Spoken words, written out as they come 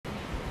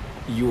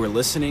You are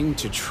listening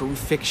to True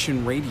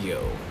Fiction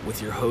Radio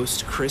with your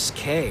host Chris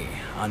K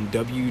on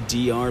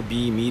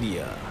WDRB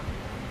Media.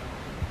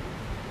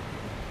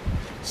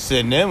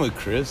 Sitting in with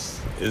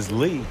Chris is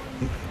Lee.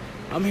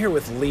 I'm here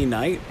with Lee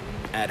Knight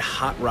at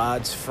Hot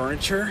Rods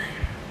Furniture,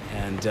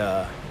 and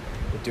we're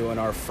doing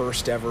our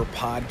first ever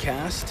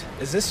podcast.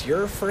 Is this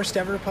your first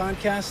ever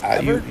podcast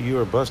ever? You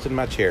are busting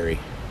my cherry.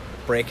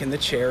 Breaking the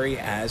cherry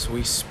as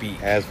we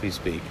speak. As we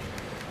speak.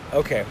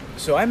 Okay,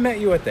 so I met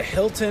you at the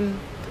Hilton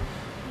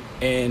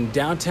in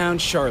downtown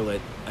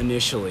Charlotte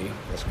initially.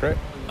 That's correct.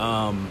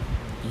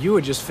 You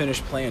had just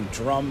finished playing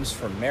drums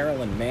for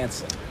Marilyn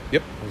Manson.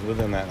 Yep, I was with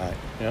him that night.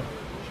 Yep,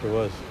 sure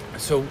was.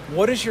 So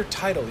what is your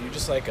title? You're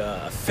just like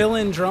a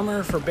fill-in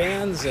drummer for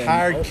bands? And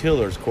Hired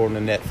Killers,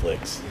 according to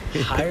Netflix.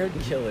 Hired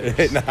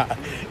Killers. Nah,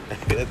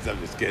 I'm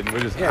just kidding.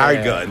 We're just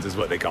Hired Guns is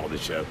what they call the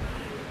show.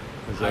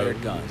 So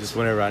Hired Guns. Just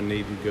whenever I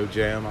need to go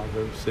jam, I'll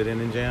go sit in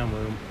and jam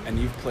with them. And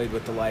you've played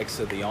with the likes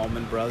of the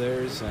Allman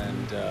Brothers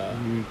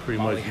and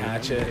Molly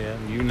Hatchet. Yeah,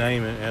 you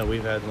name it. Yeah,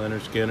 we've had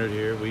Leonard Skinner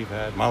here. We've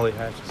had Molly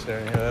Hatchet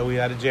there. Yeah, we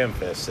had a jam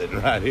fest sitting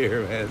right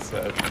here, man.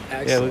 So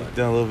Excellent. Yeah, we've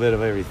done a little bit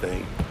of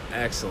everything.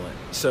 Excellent.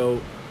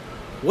 So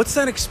what's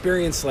that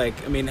experience like?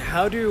 I mean,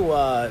 how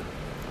do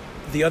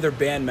the other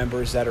band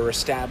members that are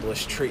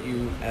established treat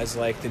you as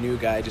like the new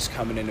guy just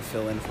coming in to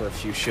fill in for a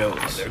few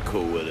shows? They're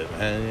cool with it,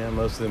 man. Yeah,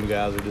 most of them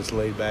guys are just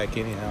laid back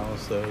anyhow,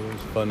 so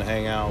it's fun to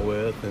hang out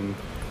with, and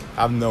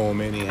I've known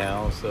them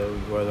anyhow, so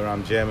whether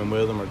I'm jamming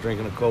with them or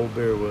drinking a cold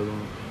beer with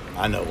them,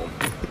 I know them.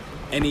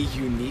 Any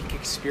unique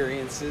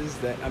experiences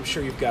that I'm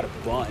sure you've got a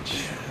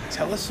bunch?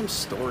 Tell us some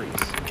stories.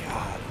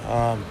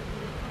 God,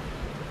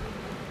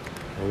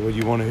 what do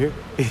you want to hear?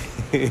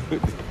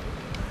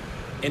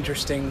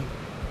 Interesting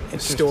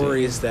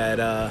stories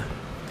that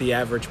the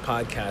average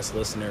podcast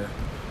listener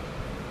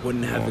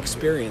wouldn't have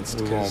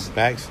experienced. We want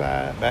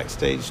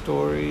backstage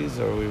stories,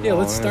 or we want... Yeah,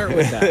 let's start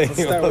with that.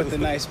 Let's start with the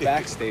nice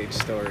backstage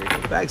story.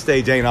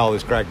 Backstage ain't all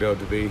it's cracked up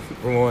to be,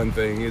 for one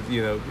thing.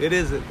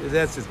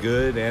 That's as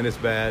good and it's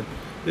bad.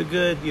 The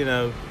good,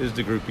 is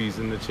the groupies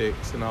and the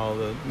chicks and all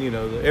the,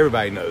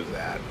 everybody knows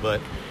that. But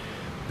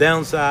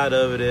downside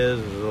of it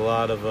is there's a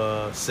lot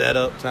of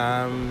setup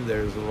time.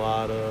 There's a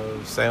lot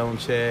of sound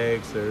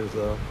checks. There's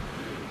a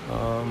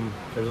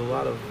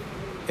lot of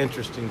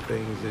interesting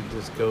things that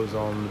just goes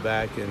on in the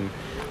back, and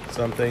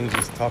some things you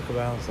just talk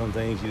about, some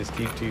things you just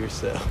keep to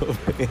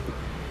yourself. A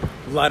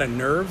lot of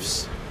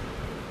nerves.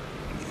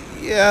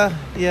 Yeah,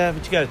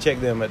 but you got to check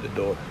them at the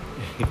door,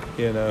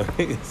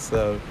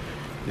 So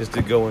just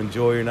to go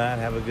enjoy your night,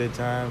 have a good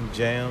time,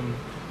 jam,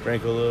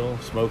 drink a little,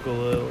 smoke a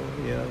little,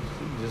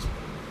 just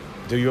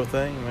do your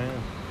thing, man.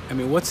 I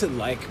mean, what's it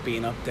like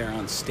being up there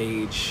on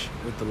stage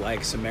with the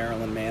likes of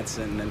Marilyn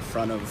Manson in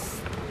front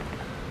of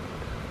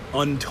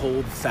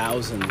untold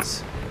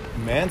thousands?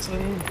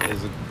 Manson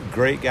is a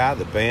great guy.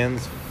 The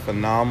band's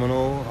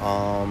phenomenal.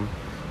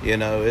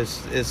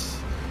 It's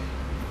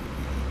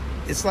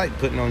like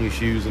putting on your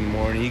shoes in the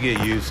morning. You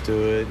get used to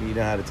it, and you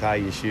know how to tie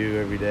your shoe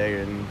every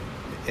day, and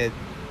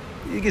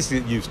you get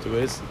used to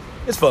it.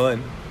 It's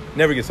fun.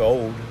 Never gets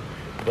old,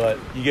 but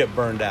you get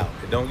burned out.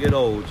 It don't get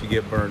old, you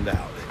get burned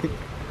out.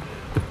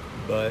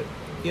 But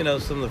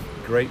some of the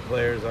great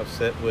players I've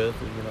sat with,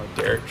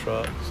 Derek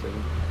Trucks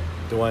and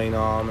Duane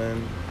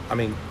Allman.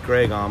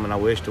 Greg Allman. I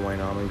wish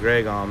Duane Allman.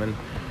 Greg Allman,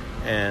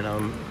 and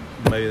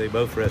maybe they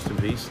both rest in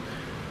peace.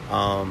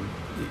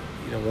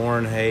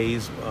 Warren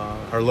Hayes,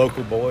 our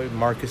local boy,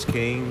 Marcus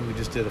King. We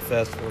just did a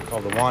festival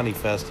called the Wani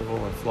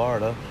Festival in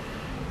Florida,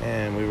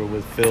 and we were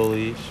with Phil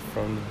Leach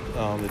from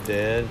the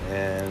Dead,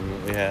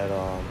 and we had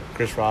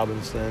Chris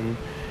Robinson,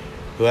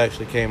 who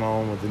actually came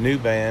on with the new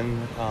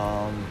band,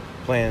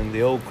 playing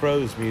the Old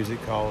Crows music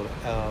called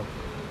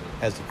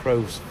As the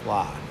Crows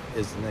Fly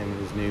is the name of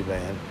his new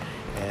band.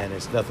 And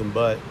it's nothing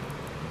but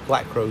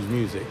Black Crowes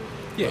music.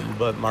 Yeah.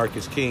 But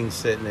Marcus King's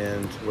sitting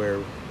in to where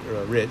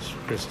Rich,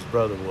 Chris's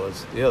brother,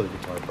 was the other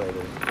guitar player.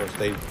 Of course,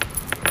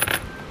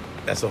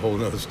 that's a whole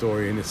nother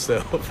story in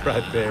itself,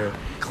 right there.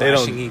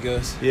 Clashing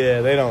egos.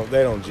 Yeah, they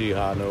don't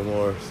jihad no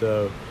more.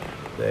 So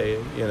I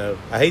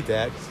hate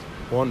that. It's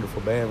a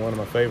wonderful band, one of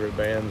my favorite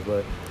bands,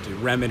 but Dude,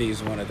 Remedy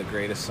is one of the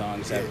greatest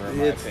songs ever, in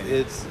my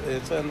opinion.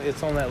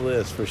 It's on that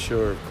list for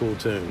sure of cool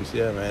tunes.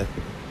 Yeah, man.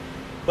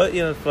 But,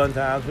 fun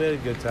times. We had a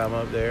good time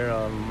up there.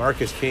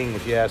 Marcus King,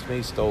 if you ask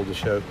me, stole the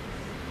show.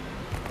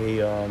 He,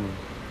 and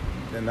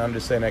I'm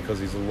just saying that because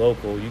he's a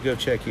local. You go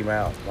check him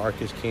out.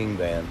 Marcus King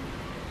Band.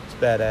 It's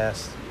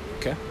badass.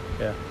 Okay.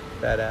 Yeah,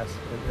 badass.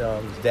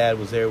 His dad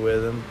was there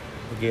with him.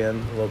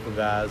 Again, local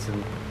guys.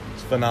 And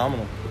it's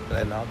phenomenal.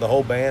 And the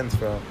whole band's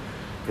from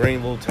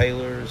Greenville,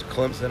 Taylor's,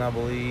 Clemson, I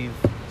believe.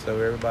 So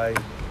everybody,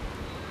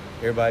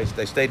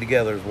 they stayed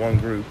together as one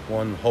group,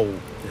 one whole.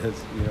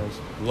 It's,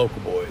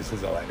 local boys,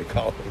 as I like to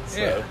call it. So,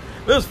 yeah.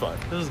 It was fun.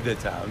 It was a good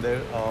time.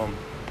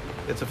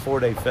 It's a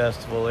 4-day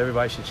festival.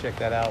 Everybody should check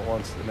that out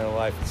once in their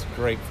life. It's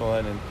great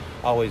fun, and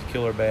always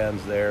killer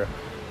bands there.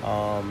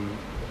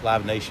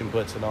 Live Nation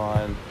puts it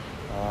on.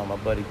 My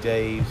buddy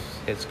Dave,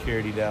 head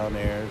security down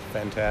there. It's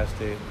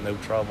fantastic. No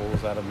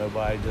troubles out of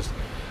nobody. Just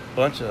a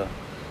bunch of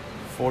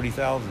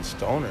 40,000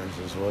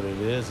 stoners is what it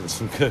is, and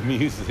some good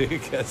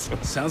music.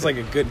 Sounds like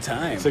a good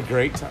time. It's a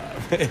great time.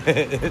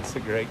 It's a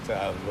great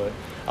time, but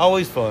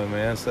always fun,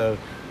 man. So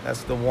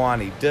that's the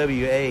Wanee,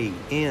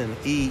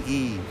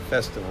 WANEE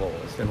Festival.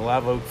 It's in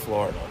Live Oak,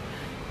 Florida.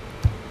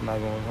 I'm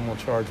gonna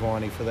charge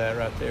Wanee for that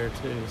right there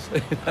too.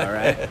 All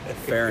right,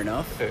 fair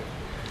enough.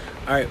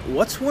 All right,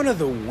 what's one of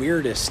the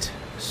weirdest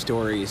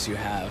stories you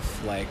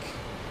have, like,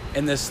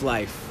 in this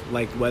life?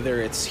 Like,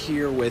 whether it's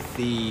here with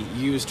the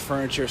used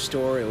furniture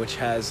store, which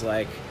has,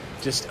 like,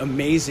 just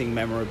amazing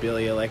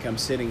memorabilia. Like, I'm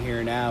sitting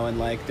here now, and,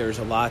 like, there's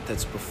a lot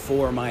that's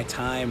before my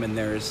time, and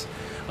there's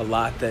a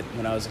lot that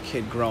when I was a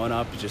kid growing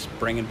up, just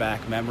bringing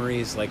back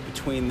memories. Like,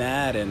 between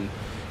that and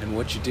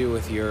what you do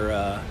with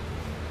your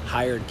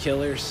hired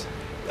killers.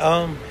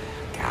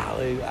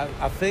 Golly,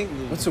 I think...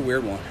 What's a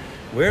weird one?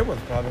 Weird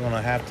one's probably going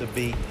to have to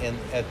be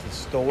at the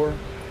store.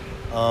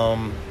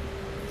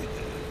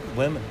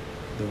 Women.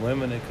 The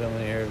women that come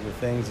in here, the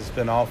things that's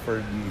been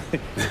offered and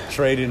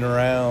trading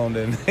around,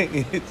 and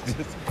it's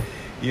just,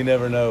 you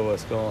never know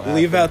what's going to happen.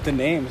 Leave out the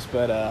names,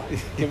 but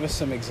give us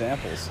some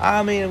examples.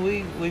 I mean,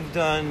 we've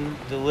done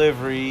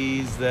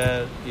deliveries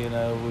that, we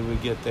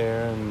would get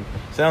there, and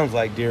sounds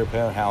like Deer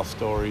Penthouse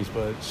stories,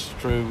 but it's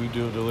true. We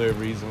do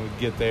deliveries, and we'd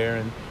get there,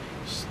 and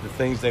the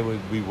things they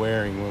would be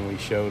wearing when we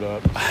showed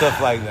up, stuff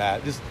like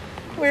that. Just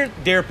weird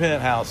Deer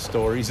Penthouse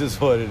stories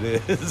is what it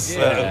is.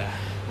 Yeah. So,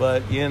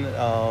 but you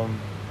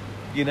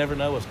never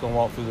know what's going to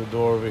walk through the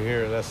door over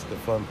here. That's the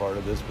fun part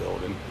of this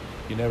building.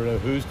 You never know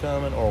who's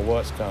coming or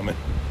what's coming.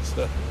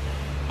 So,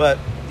 but,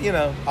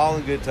 all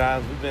in good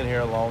times. We've been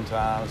here a long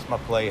time. It's my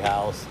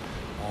playhouse.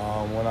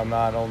 When I'm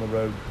not on the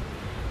road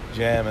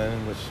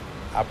jamming, which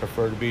I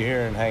prefer to be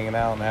here and hanging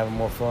out and having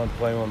more fun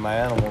playing with my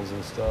animals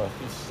and stuff.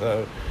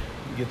 So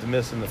you get to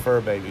missing the fur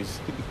babies.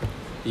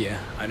 Yeah,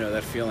 I know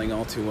that feeling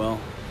all too well.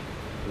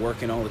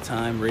 Working all the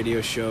time,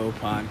 radio show,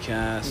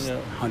 podcast,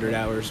 100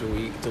 hours a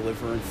week,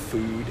 delivering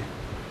food.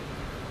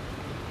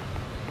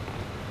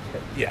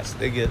 Yes, I'm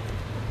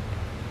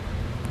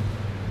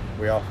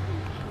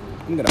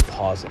going to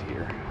pause it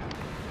here.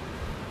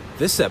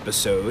 This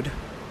episode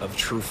of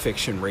True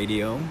Fiction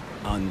Radio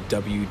on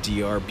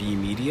WDRB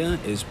Media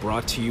is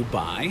brought to you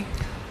by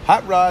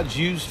Hot Rods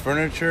Used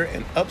Furniture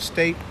and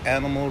Upstate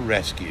Animal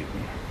Rescue.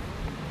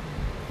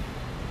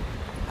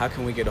 How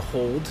can we get a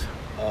hold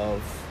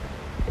of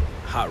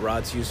Hot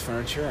Rods Used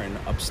Furniture and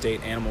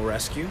Upstate Animal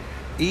Rescue?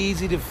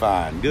 Easy to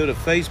find. Go to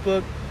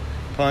Facebook,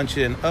 punch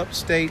in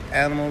Upstate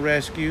Animal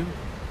Rescue,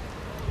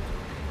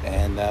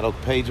 and that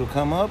page will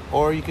come up.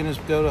 Or you can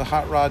just go to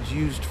Hot Rods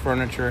Used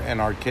Furniture and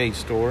Arcade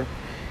Store,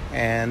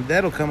 and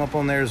that'll come up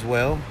on there as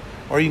well.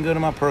 Or you can go to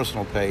my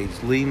personal page,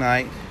 Lee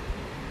Knight,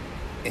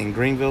 in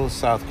Greenville,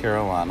 South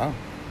Carolina,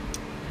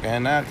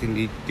 and that can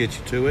get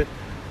you to it.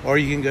 Or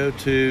you can go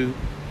to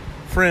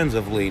Friends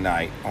of Lee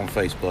Knight on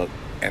Facebook,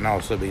 and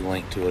also be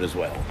linked to it as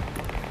well.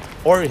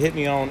 Or hit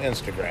me on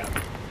Instagram.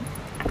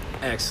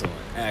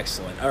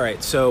 Excellent. All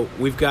right, so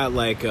we've got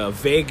like a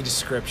vague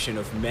description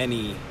of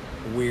many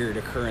weird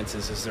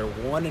occurrences. Is there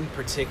one in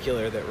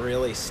particular that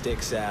really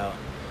sticks out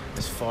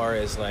as far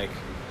as like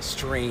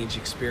strange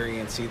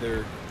experience,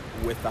 either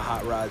with the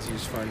Hot Rods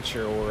Used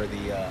Furniture or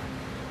the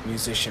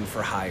Musician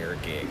for Hire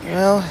gig?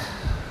 Well,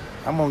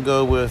 I'm going to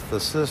go with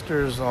the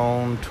Sisters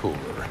on Tour.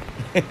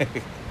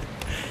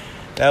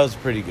 That was a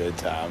pretty good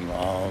time.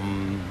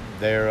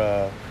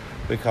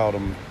 We called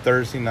them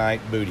Thursday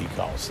Night Booty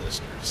Call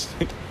Sisters.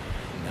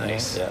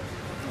 Nice. Yeah.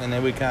 And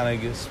then we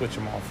kind of switch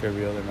them off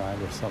every other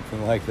night or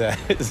something like that.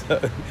 So,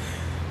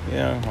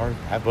 or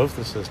have both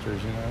the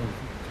sisters,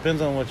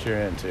 Depends on what you're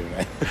into,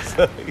 man.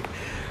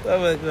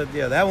 But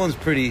yeah, that one's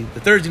pretty. The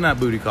Thursday Night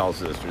Booty Call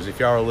Sisters. If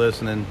y'all are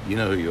listening, you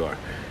know who you are.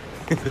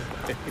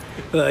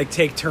 Like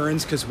take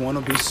turns because one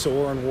will be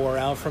sore and wore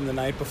out from the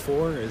night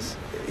before? Is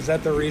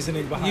that the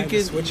reasoning behind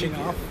the switching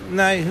off?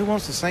 No, who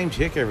wants the same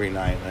chick every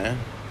night, man?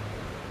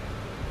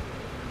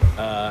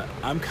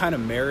 I'm kind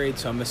of married,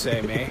 so I'm going to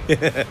say me.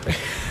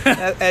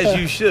 As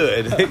you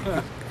should,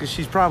 because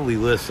she's probably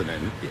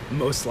listening.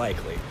 Most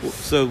likely.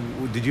 So,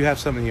 did you have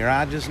something in your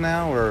eye just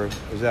now, or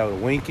was that a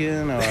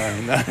winking? Or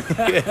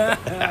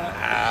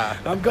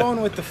I'm going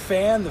with the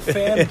fan. The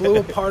fan blew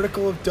a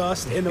particle of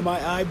dust into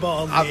my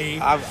eyeball.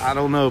 I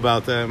don't know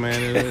about that,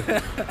 man.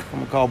 I'm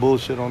gonna call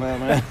bullshit on that,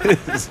 man.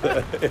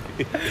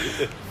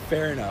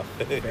 Fair enough.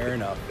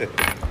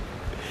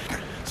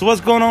 So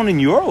what's going on in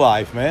your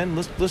life, man?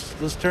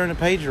 Let's turn the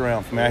page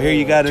around for me. I hear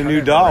you got a new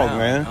dog,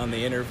 man. On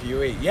the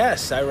interviewee,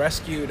 yes, I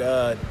rescued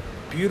a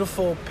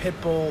beautiful pit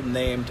bull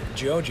named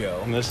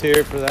JoJo. Let's hear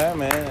it for that,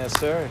 man. Yes,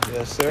 sir.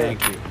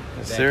 Thank you.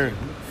 Yes, sir. You.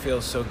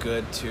 Feels so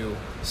good to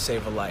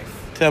save a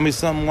life. Tell me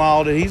something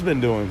wild that he's been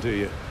doing to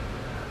you.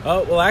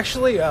 Oh, well,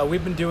 actually,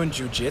 we've been doing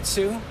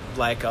jiu-jitsu.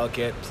 Like, I'll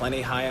get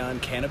plenty high on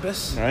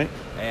cannabis. Right.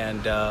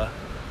 And,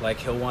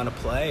 he'll want to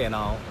play, and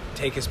I'll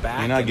take his back.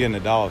 You're not getting a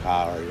dog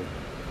high, are you?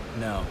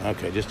 No.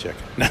 Okay, just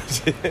checking.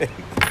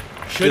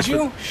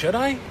 Should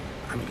I?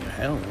 I mean,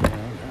 hell no.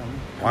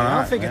 Why not? I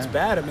don't think it's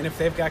bad. I mean, if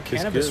they've got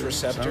cannabis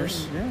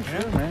receptors. Yeah,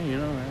 sure, man.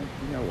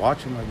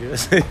 watch them, I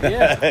guess.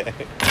 Yeah.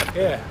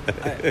 Yeah.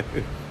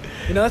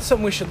 That's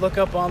something we should look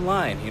up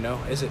online.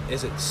 Is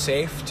it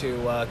safe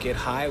to get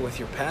high with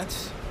your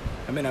pets?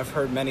 I mean, I've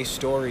heard many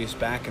stories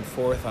back and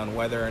forth on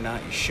whether or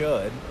not you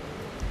should.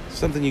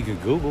 Something you can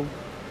Google.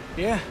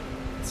 Yeah,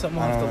 something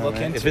we'll have to look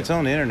into. If it's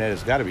on the internet,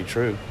 it's got to be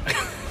true.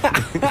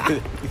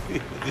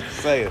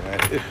 Just say it,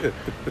 man.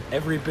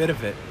 Every bit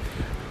of it.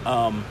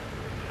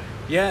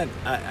 Yeah,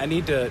 I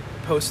need to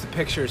post the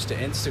pictures to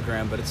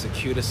Instagram, but it's the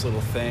cutest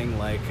little thing.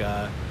 Like,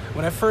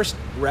 when I first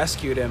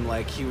rescued him,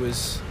 like, he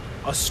was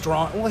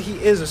he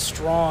is a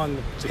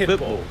strong pit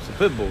bull. It's a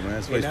pit bull, man.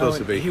 That's what he's supposed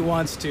to be. He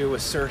wants to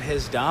assert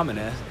his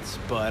dominance,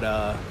 but,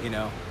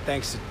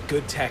 thanks to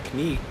good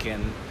technique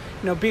and,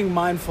 being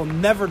mindful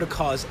never to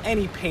cause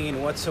any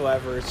pain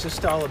whatsoever. It's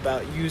just all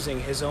about using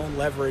his own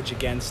leverage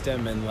against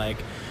him and, like,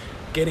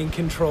 getting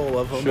control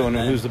of him. Showing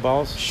him who's the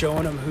boss?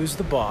 Showing him who's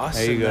the boss.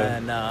 There you go.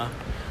 And then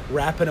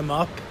wrapping him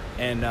up.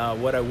 And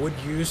what I would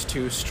use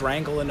to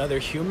strangle another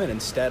human,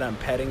 instead I'm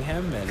petting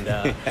him,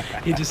 and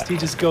he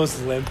just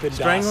goes limp and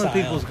Strangling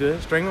docile. people's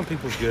good. Strangling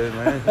people's good,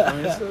 man. I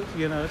mean,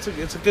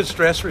 it's a good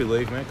stress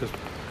relief, man. Because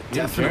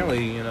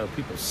apparently,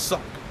 people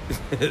suck.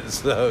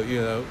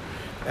 So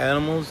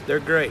animals, they're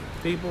great.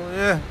 People,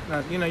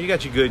 you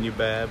got your good and your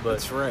bad, but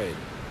that's right.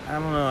 I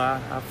don't know. I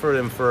prefer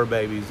them fur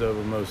babies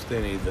over most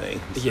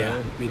anything. So,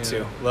 yeah, me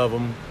too. Love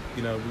them.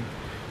 We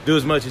do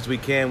as much as we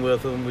can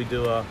with them. We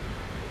do a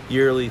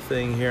yearly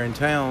thing here in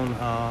town,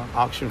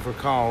 auction for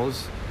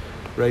cause,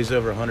 raised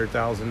over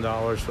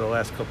 $100,000 for the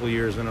last couple of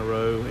years in a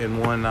row in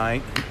one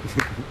night.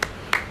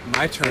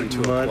 My turn to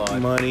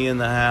applaud. Money in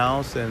the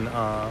house, and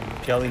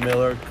Kelly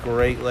Miller,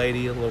 great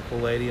lady, a local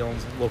lady,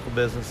 owns a local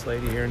business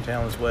lady here in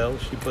town as well.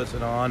 She puts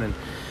it on, and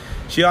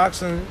she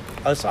auctions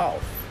us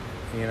off.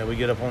 We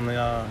get up on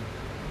the,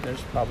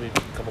 there's probably a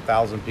couple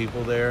thousand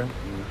people there, and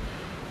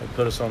they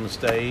put us on the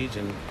stage,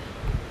 and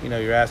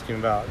you're asking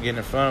about getting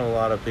in front of a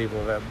lot of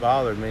people. That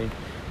bothered me.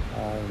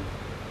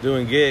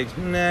 Doing gigs,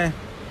 nah.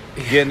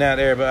 Getting out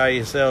there by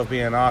yourself,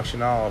 being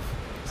auctioned off,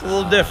 it's a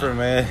little different,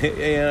 man.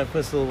 It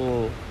puts a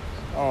little,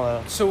 I don't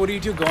know. So what do you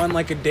do? Go on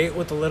like a date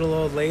with the little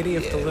old lady?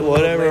 If the little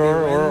whatever,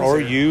 old lady wins, or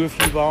you if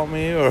you bought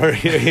me, or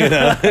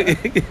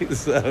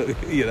so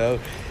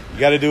you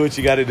got to do what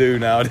you got to do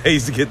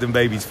nowadays to get them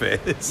babies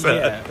fed. So,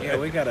 yeah,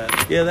 we gotta.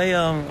 Yeah,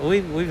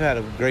 we've had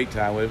a great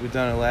time with it. We've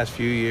done it the last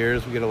few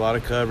years. We get a lot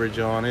of coverage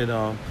on it.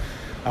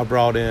 I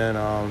brought in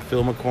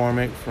Phil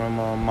McCormick from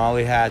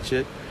Molly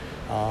Hatchet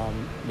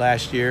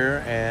last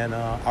year, and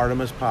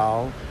Artemis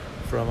Powell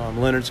from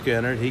Leonard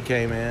Skinner. He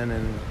came in,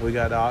 and we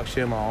got to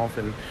auction him off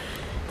and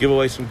give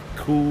away some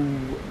cool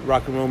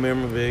rock and roll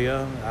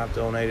memorabilia. I've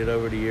donated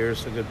over the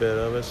years a good bit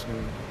of it, some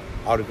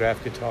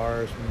autographed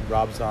guitars.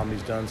 Rob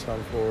Zombie's done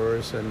some for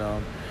us, and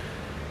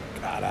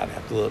God, I'd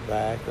have to look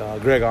back.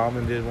 Greg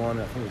Allman did one,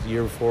 I think it was the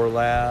year before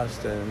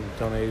last, and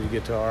donated a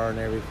guitar and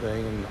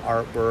everything, and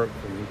artwork,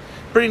 and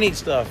pretty neat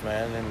stuff,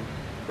 man. And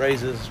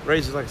raises,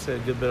 like I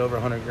said, a good bit over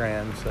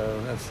 $100,000.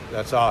 So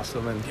that's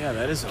awesome. And yeah,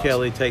 that is awesome.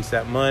 Kelly takes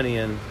that money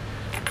and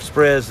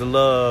spreads the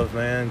love,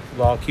 man.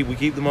 We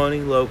keep the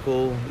money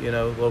local,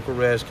 local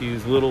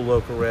rescues, little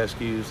local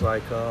rescues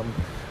like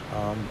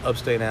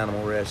Upstate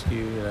Animal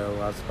Rescue.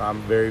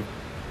 I'm very,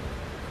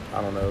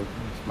 I don't know,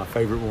 it's my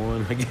favorite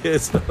one, I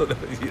guess.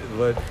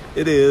 But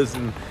it is,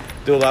 and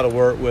do a lot of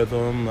work with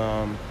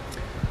them.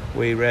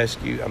 We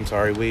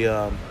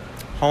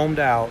homed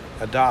out,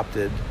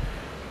 adopted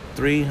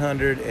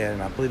 300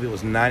 and I believe it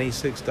was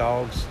 96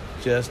 dogs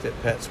just at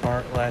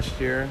PetSmart last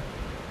year.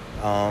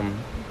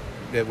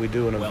 That we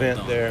do an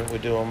event there. We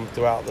do them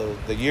throughout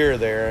the year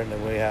there, and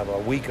then we have a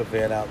week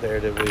event out there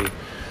that we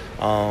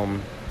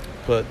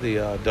put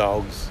the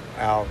dogs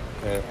out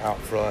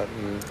front,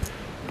 and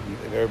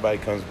everybody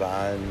comes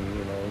by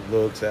and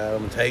looks at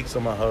them and takes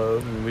them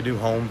home, and we do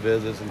home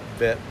visits and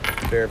vet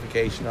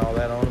verification, all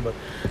that on them. But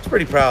I was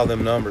pretty proud of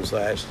them numbers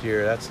last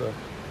year. That's strong.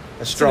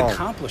 It's an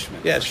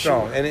accomplishment. Yeah, it's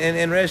strong. Sure.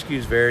 And rescue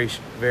is very,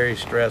 very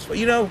stressful.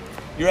 You're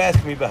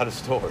asking me about a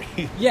story.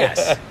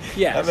 Yes.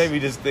 Yes. That made me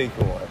just think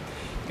of one.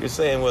 You're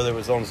saying whether it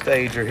was on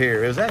stage or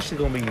here. It was actually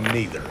going to be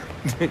neither.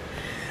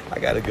 I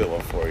got a good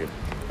one for you.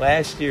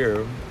 Last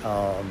year,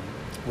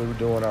 we were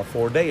doing our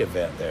 4-day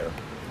event there.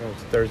 It was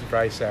Thursday,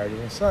 Friday,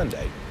 Saturday, and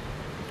Sunday.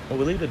 Well,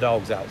 we leave the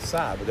dogs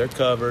outside, but they're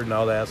covered and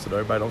all that, so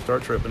everybody don't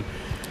start tripping.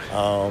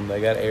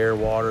 They got air,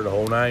 water, the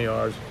whole 9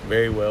 yards,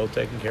 very well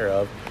taken care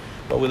of.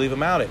 But we leave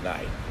them out at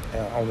night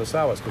on the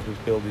sidewalks because we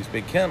build these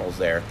big kennels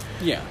there.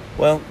 Yeah.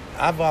 Well,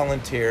 I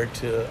volunteered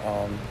to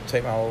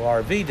take my little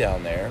RV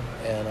down there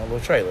and a little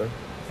trailer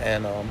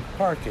and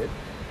park it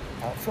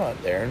out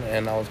front there,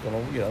 and I was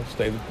going to,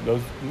 stay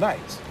those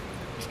nights.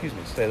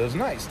 Stay those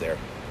nights there.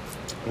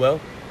 Well,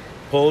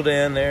 pulled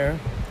in there,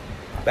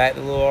 backed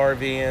the little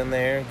RV in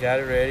there, got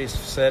it ready,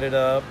 set it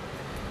up,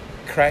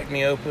 cracked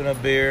me open a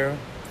beer,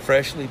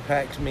 freshly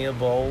packed me a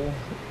bowl,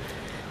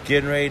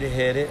 getting ready to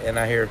hit it, and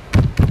I hear,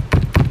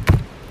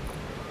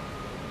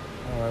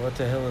 what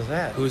the hell is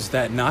that? Who's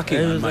that knocking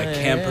on my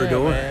camper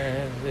door?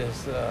 Man,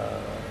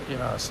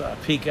 so I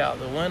peek out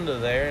the window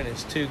there, and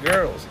it's two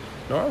girls.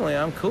 normally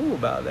I'm cool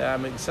about that.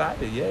 I'm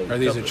excited. Yeah. Are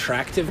these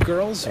attractive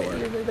girls or?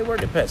 They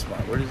work at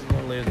PetSmart. We're just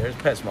gonna live there's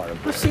PetSmart.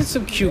 I've seen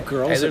some cute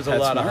girls. Hey, there's at a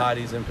lot of PetSmart.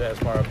 hotties in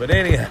PetSmart, but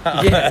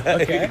anyhow, Yeah,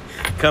 okay.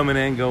 coming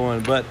in,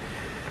 going. But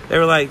they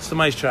were like,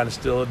 somebody's trying to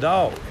steal a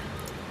dog.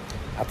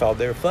 I thought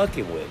they were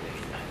fucking with me.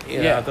 You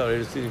know, Yeah. I thought it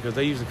was because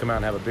they usually come out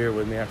and have a beer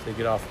with me after they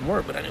get off from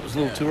work, but it was a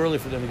little too early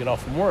for them to get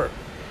off from work.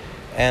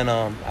 And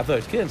I thought it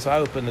was kidding, so I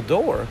opened the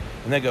door,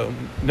 and they go,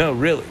 "No,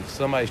 really,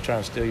 somebody's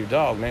trying to steal your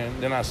dog, man."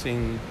 Then I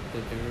seen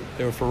that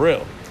they were for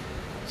real.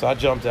 So I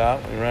jumped out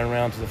and ran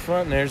around to the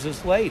front, and there's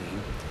this lady.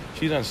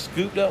 She done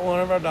scooped up one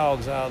of our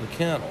dogs out of the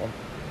kennel,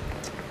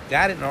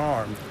 got it in her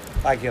arm,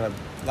 like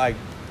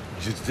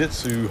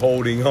jiu-jitsu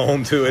holding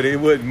on to it. It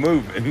wasn't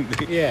moving.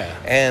 Yeah.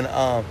 And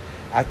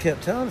I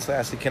kept telling this lady,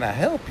 I said, "Can I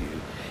help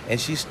you?" And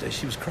she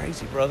was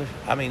crazy, brother.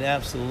 I mean,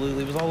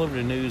 absolutely. It was all over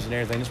the news and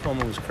everything. This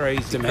woman was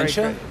crazy.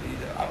 Dementia?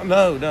 Crazy.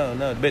 No.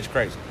 The bitch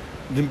crazy.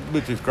 The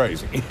bitch is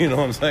crazy. You know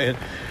what I'm saying?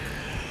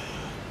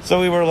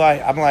 So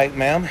I'm like,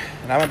 "Ma'am,"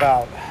 and I'm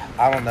about,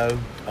 I don't know,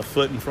 a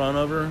foot in front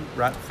of her,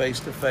 right face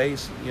to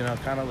face, you know,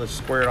 kind of let's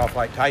square it off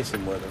like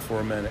Tyson with her for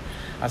a minute.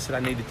 I said, "I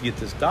needed to get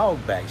this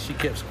dog back." She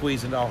kept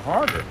squeezing all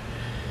harder.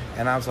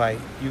 And I was like,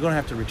 "You're going to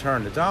have to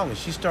return the dog." And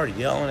she started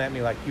yelling at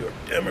me like, "You're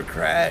a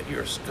Democrat,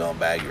 you're a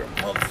scumbag, you're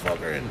a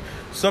motherfucker," and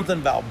something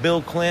about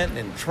Bill Clinton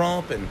and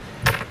Trump. And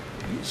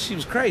she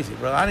was crazy,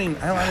 bro. I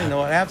didn't know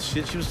what half the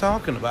shit she was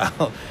talking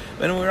about.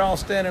 And we were all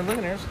standing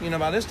looking at her. You know,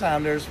 by this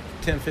time, there's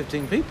 10,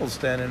 15 people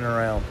standing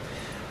around.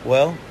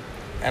 Well,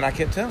 and I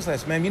kept telling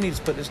her, "Ma'am, you need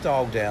to put this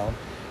dog down."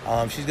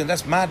 She's going,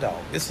 "That's my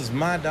dog. This is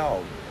my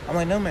dog." I'm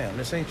like, "No, ma'am,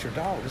 this ain't your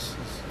dog.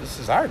 This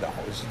is our dog.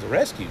 This is the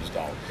rescue's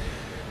dog."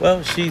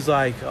 Well, she's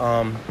like,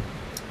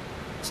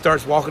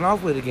 starts walking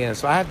off with it again.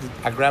 So I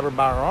grab her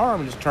by her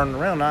arm and just turn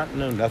around.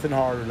 Nothing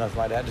hard or nothing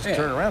like that. Just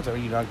turn around. So,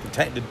 you know, I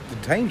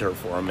detained her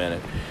for a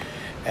minute.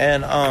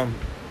 And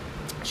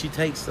she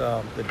takes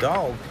the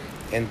dog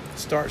and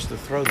starts to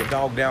throw the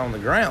dog down on the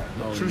ground.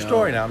 Oh, True no.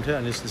 story now, I'm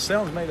telling you. The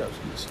sound's made up.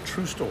 It's a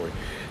true story.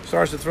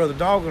 Starts to throw the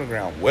dog on the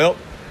ground. Well,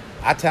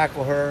 I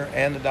tackle her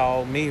and the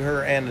dog.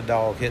 Her and the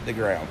dog hit the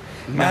ground.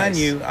 Nice. Mind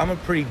you, I'm a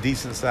pretty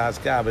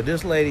decent-sized guy, but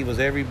this lady was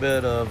every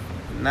bit of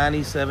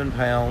 97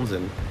 pounds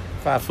and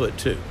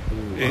 5'2".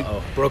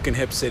 Uh-oh. Broken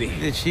Hip City.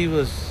 And she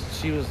was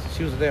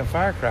a damn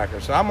firecracker.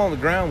 So I'm on the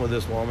ground with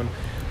this woman.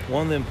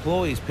 One of the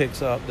employees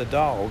picks up the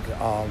dog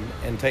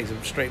and takes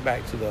him straight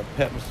back to the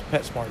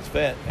PetSmart's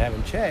vet, have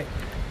him checked.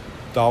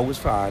 Dog was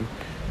fine.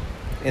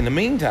 In the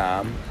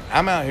meantime,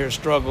 I'm out here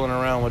struggling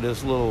around with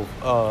this little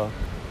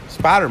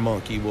spider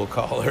monkey, we'll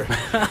call her.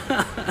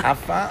 I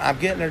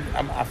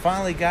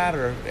finally got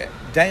her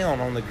down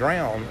on the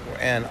ground,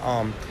 and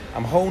I'm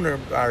holding her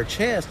by her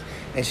chest,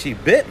 and she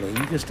bit me.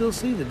 You can still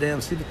see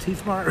the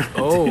teeth mark.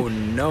 Oh,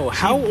 no.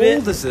 How old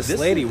is this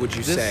lady, would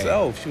you say?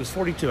 Oh, she was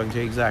 42, I can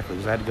tell you exactly,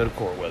 because I had to go to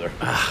court with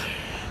her.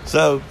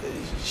 So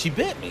she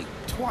bit me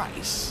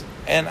twice.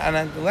 And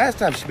the last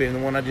time she bit me,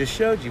 the one I just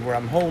showed you, where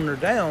I'm holding her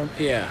down,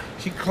 Yeah.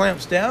 she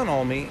clamps down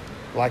on me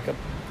like a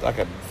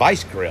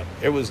vice grip.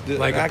 It was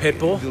like a pit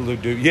bull?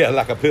 Yeah,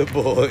 like a pit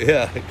bull.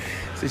 Yeah.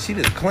 So she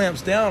just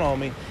clamps down on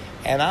me,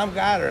 and I've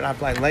got her, and I'm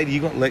like, "Lady,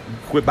 you gonna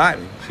quit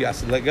biting me?" I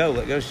said, let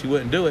go. She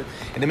wouldn't do it.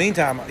 In the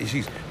meantime,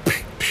 she's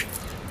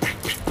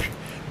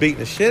beating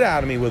the shit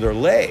out of me with her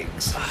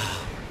legs.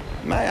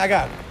 Man, I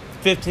got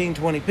 15,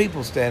 20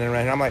 people standing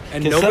around here. I'm like,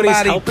 and "Can nobody's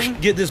somebody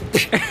helping? Get this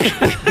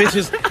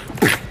bitch's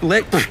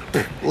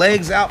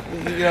legs out,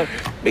 you know,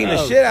 beating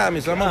the shit out of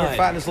me." So I'm over here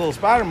fighting this little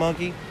spider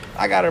monkey.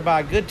 I got her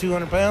by a good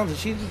 200 pounds, and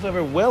she's just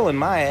over welling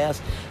my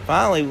ass.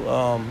 Finally,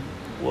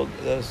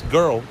 this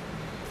girl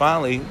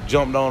finally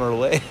jumped on her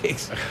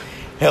legs,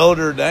 held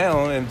her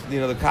down, and, you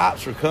know, the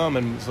cops were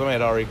coming. Somebody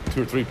had already,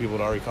 2 or 3 people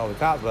had already called the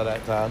cops by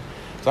that time.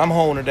 So I'm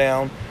holding her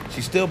down.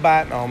 She's still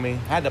biting on me.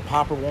 Had to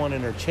pop her one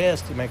in her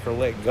chest to make her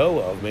let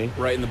go of me.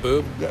 Right in the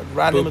boob?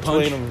 Right Boob in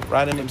between punch? them.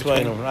 Right in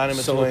between them.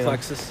 Solar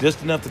plexus?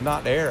 Just enough to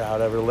knock the air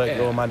out of her to let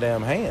go of my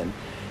damn hand.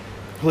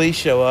 Police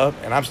show up,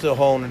 and I'm still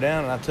holding her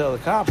down, and I tell the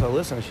cops,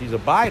 "Listen, she's a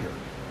biter.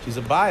 She's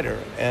a biter."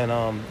 And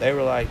they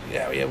were like,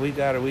 yeah, we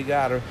got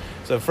her.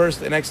 So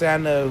the next thing I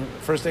know,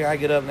 first thing I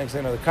get up, next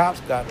thing I know, the cops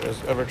got her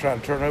over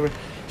trying to turn her over.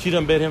 She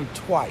done bit him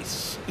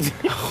twice.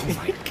 Oh,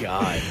 my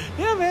God.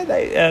 Yeah, man,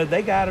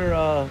 they got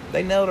her,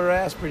 they nailed her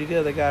ass pretty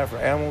good. They got her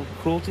for animal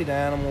cruelty to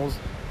animals.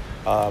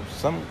 I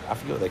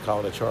forget what they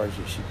called the charge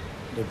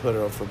that they put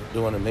her up for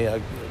doing to me.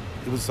 It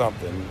was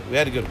something. We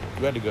had to go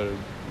to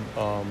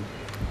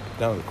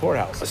down to the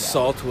courthouse.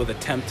 Assault with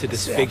attempt to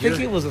disfigure? I think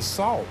it was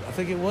assault. I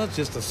think it was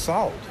just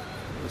assault.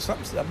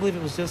 Something. I believe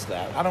it was just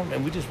that.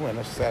 And we just went.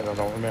 That's sad. I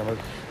don't remember.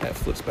 That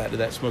flips back to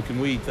that smoking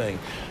weed thing.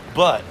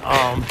 But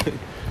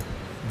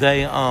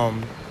they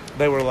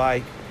were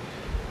like,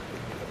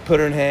 put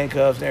her in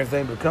handcuffs and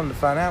everything. But come to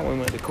find out, when we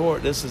went to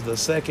court, this is the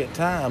second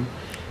time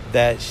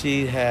that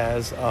she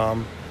has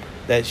done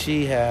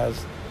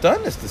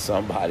this to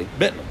somebody,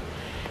 bitten them.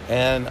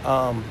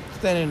 And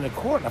standing in the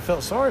court, and I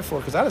felt sorry for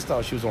her because I just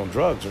thought she was on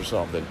drugs or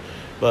something.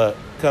 But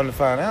come to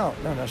find out,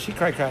 no, she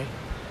cray-cray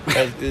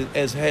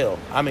as hell.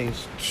 I mean,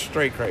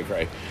 straight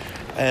cray-cray.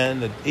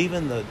 And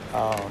even the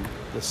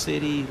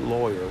city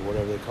lawyer,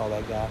 whatever they call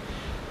that guy,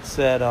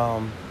 said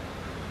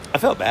I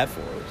felt bad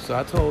for her. So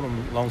I told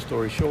him, long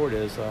story short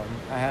is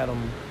I had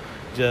him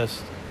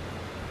just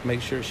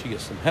make sure she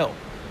gets some help.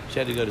 She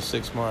had to go to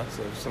 6 months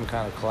of some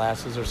kind of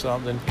classes or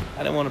something. I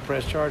didn't want to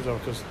press charge on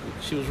her because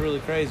she was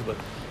really crazy. But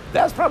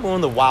that's probably one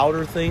of the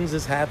wilder things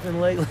that's happened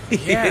lately.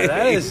 Yeah,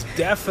 that is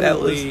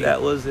definitely...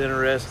 that was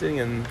interesting.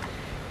 And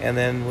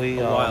then we...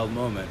 a wild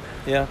moment.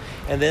 Yeah.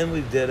 And then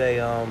we did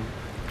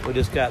we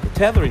just got the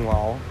tethering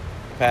law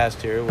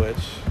passed here, which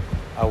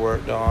I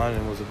worked on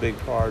and was a big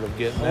part of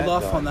getting that Hold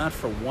off done. on that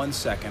for 1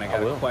 second. I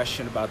got a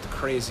question about the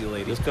crazy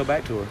lady. Let's go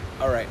back to her.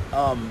 All right.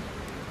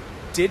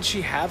 Did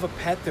she have a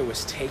pet that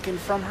was taken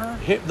from her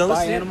No,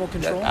 by animal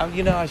control?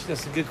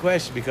 That's a good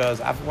question because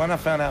when I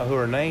found out who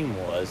her name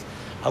was,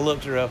 I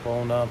looked her up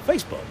on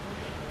Facebook.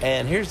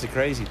 And here's the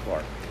crazy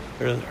part.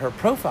 Her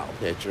profile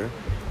picture,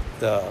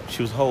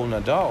 she was holding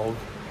a dog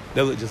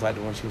that looked just like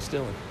the one she was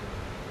stealing.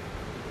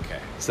 Okay.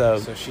 So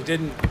she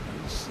didn't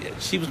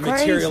she was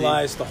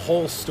materialize crazy. The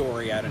whole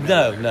story out of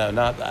nowhere. No,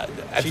 not that.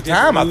 At She the did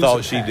time, I lose thought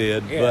a she pet.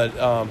 did. Yeah.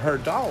 But her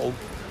dog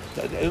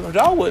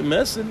wasn't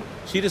missing.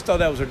 She just thought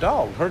that was her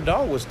dog. Her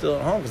dog was still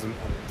at home because I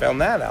found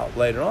that out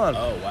later on.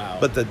 Oh, wow.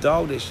 But the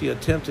dog that she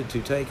attempted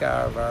to take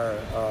out of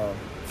our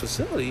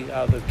facility,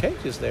 out of the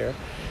cages there,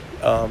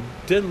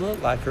 didn't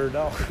look like her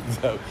dog.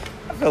 So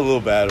I felt a little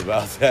bad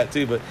about that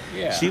too. But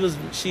Yeah. she was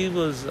she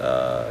was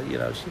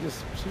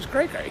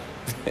cray cray.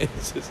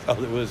 It's just all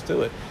there was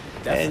to it.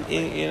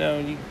 Definitely.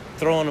 And you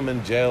throwing them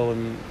in jail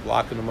and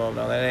locking them up,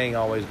 now that ain't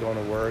always going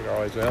to work.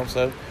 Always well.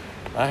 So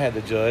I had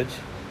to judge,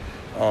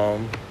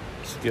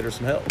 just get her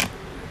some help.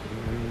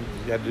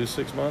 You got to do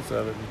 6 months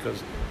of it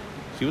because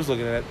she was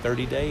looking at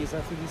 30 days, I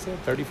think he said,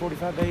 30,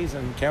 45 days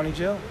in county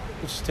jail,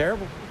 which is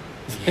terrible.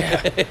 Yeah,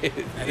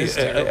 that is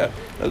terrible.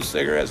 No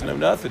cigarettes, no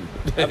nothing.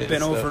 I've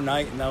been So,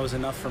 overnight, and that was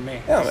enough for me.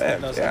 Yeah,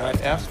 That was a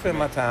lifetime I've for spent me.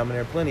 my time in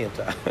there plenty of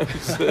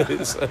times.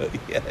 So,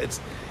 yeah,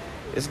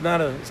 it's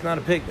not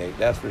a picnic,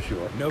 that's for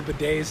sure. No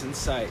bidets in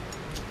sight.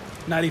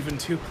 Not even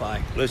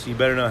 2-ply. Listen, you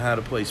better know how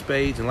to play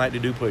spades and like to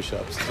do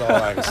push-ups. That's all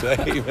I can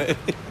say.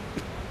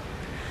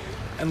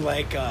 And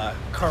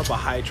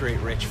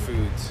carbohydrate-rich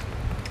foods.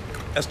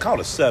 That's called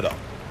a setup.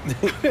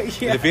 Yeah.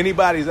 And if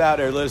anybody's out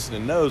there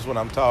listening knows what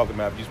I'm talking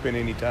about, if you spend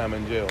any time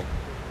in jail,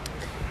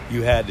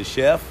 you had the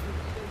chef,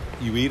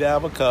 you eat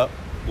out of a cup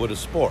with a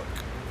spork,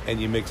 and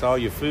you mix all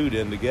your food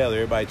in together,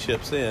 everybody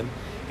chips in,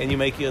 and you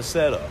make you a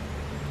setup.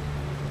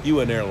 You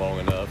weren't there long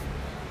enough.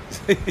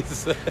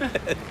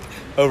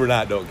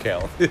 Overnight don't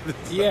count.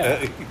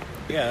 Yeah.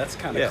 Yeah, that's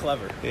kind of Yeah.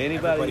 clever.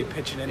 Anybody Everybody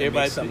pitching in to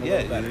make something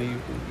a little better.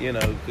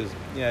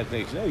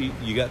 because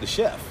you got the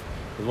chef.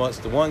 Once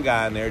the one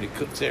guy in there that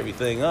cooks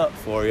everything up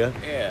for you,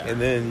 Yeah. and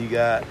then you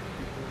got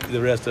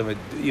the rest of it,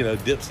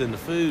 dips in the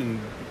food and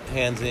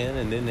hands in,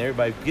 and then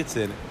everybody gets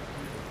in it.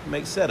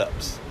 Make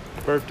setups,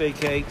 birthday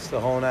cakes, the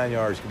whole 9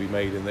 yards can be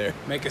made in there.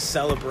 Make a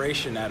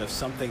celebration out of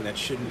something that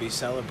shouldn't be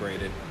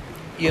celebrated.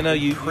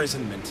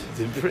 Imprisonment.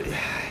 Imprisonment.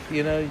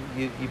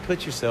 You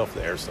put yourself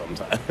there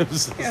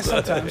sometimes. Yeah,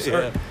 sometimes.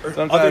 Yeah. Or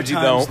Sometimes other you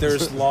times don't.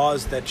 there's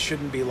laws that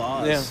shouldn't be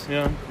laws.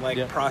 Yeah.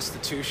 Like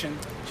prostitution.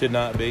 Should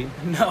not be.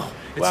 No.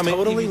 It's Well, I mean,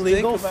 totally if you think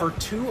legal about- for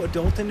two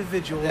adult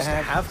individuals to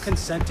have- have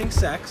consenting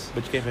sex.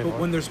 But you can't pay for it.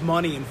 when there's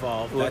money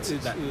involved, Well,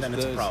 then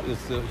it's a problem.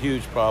 It's a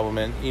huge problem,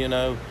 and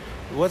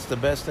what's the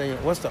best thing?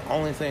 What's the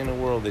only thing in the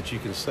world that you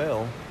can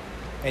sell,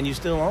 and you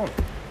still own it?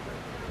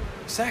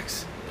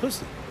 Sex.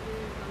 Pussy.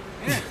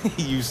 Yeah.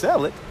 You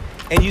sell it,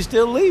 and you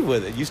still leave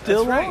with it. You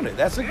still That's own right. it.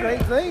 That's a great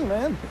Yeah. thing,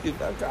 man.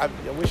 I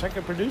wish I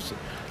could produce it.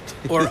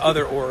 Or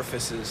other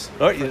orifices,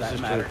 Oh, for yeah, that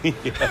this matter. is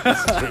true. Yeah,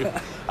 that's true.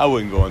 I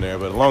wouldn't go in there,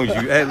 but as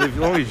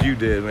long as you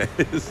did, man.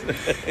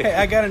 Hey,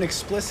 I got an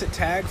explicit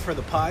tag for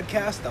the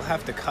podcast. They'll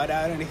have to cut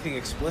out anything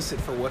explicit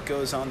for what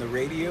goes on the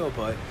radio,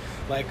 but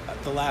like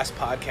the last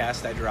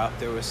podcast I dropped,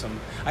 there was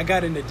I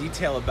got into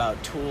detail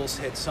about Tool's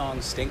hit song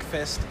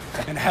Stinkfist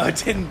and how it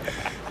didn't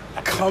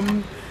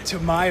come to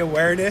my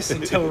awareness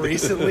until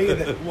recently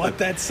what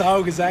that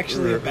song is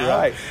actually about.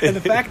 Right. And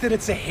the fact that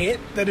it's a hit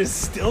that is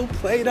still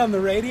played on the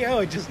radio,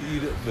 it just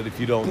But if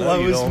you don't know,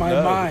 you blows don't my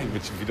know. mind.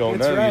 But if you don't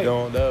That's know, right. you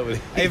don't know.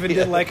 I even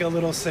did like a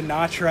little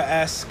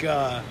Sinatra-esque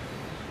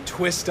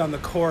twist on the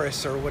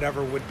chorus, or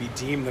whatever would be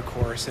deemed the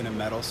chorus in a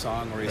metal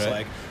song, where he's Right.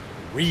 like,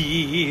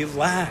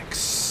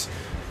 relax,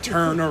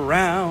 turn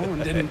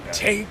around and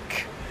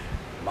take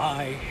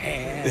my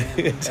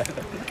hand.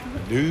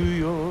 New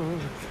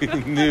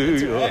York, New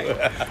York.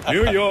 Right.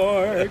 New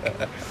York.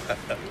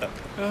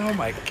 Oh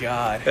my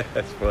God.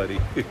 That's funny.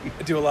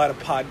 I do a lot of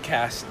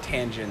podcast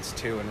tangents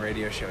too, and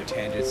radio show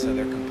tangents, so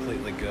they're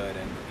completely good.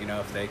 And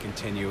if they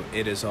continue,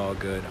 it is all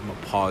good. I'm gonna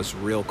pause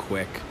real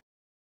quick.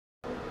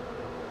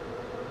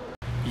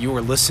 You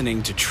are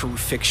listening to True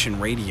Fiction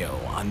Radio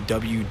on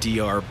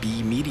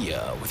WDRB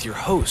Media with your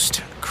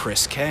host,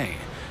 Chris K.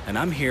 And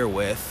I'm here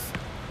with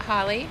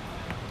Holly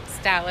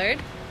Stallard.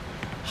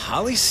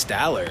 Holly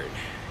Stallard.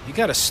 You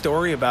got a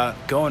story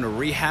about going to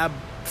rehab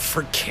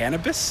for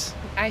cannabis?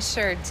 I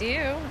sure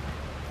do.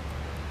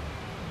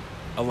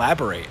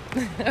 Elaborate.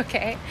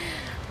 Okay.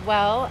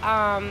 Well,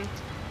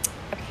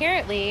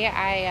 apparently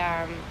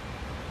I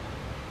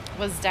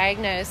was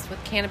diagnosed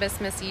with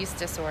cannabis misuse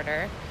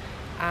disorder.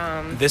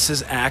 This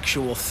is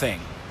actual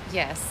thing.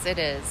 Yes, it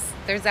is.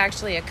 There's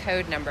actually a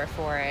code number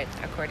for it,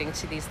 according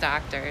to these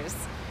doctors.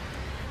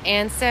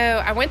 And so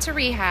I went to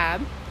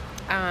rehab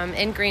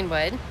in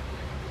Greenwood,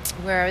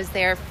 where I was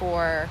there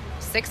for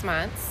 6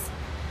 months.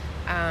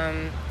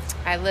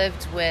 I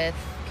lived with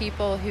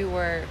people who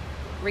were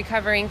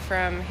recovering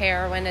from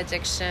heroin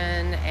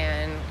addiction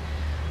and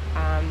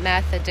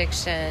meth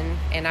addiction,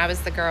 and I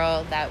was the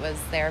girl that was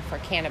there for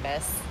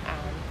cannabis.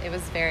 It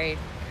was very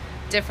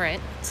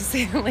different, to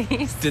say the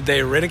least. Did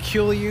they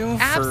ridicule you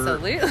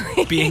Absolutely.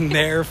 for being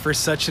there for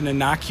such an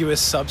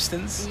innocuous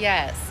substance?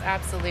 Yes,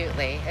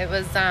 absolutely. It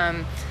was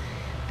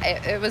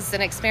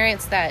an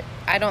experience that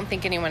I don't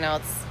think anyone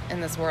else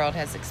in this world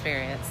has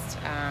experienced.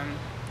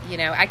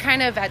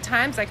 At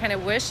times I kind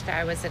of wished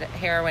I was a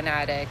heroin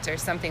addict or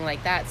something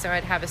like that, so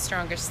I'd have a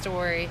stronger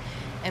story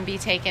and be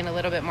taken a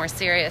little bit more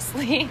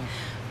seriously.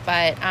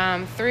 But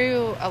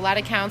through a lot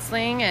of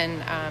counseling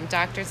and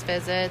doctor's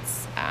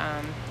visits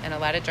and a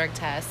lot of drug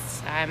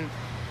tests, I'm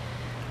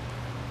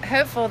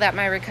hopeful that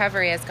my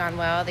recovery has gone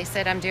well. They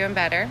said I'm doing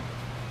better.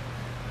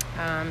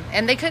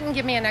 And they couldn't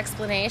give me an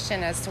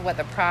explanation as to what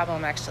the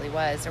problem actually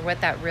was or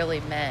what that really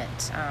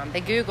meant.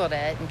 They Googled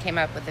it and came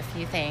up with a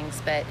few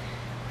things, but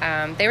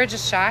they were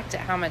just shocked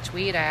at how much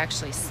weed I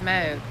actually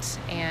smoked.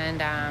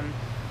 And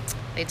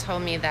they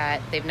told me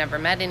that they've never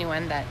met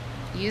anyone that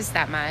used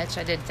that much.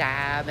 I did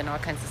dab and all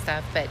kinds of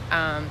stuff, but it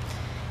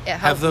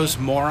helped. Have those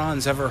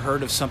morons ever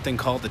heard of something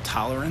called a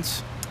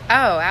tolerance?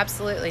 Oh,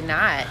 absolutely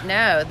not.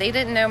 No, they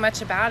didn't know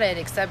much about it,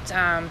 except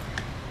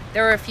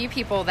there were a few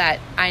people that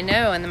I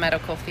know in the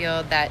medical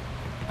field that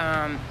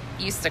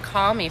used to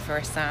call me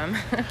for some.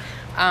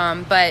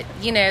 But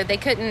they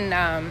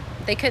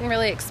couldn't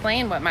really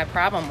explain what my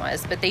problem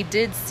was, but they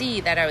did see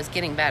that I was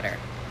getting better.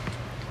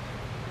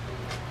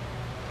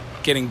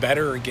 Getting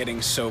better or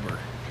getting sober?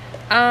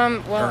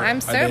 I'm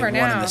sober are they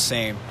now. One and the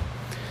same.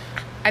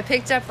 I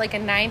picked up like a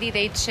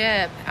 90-day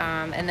chip,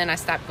 and then I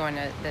stopped going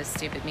to those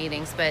stupid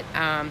meetings. But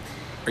are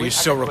you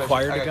still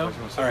required to go?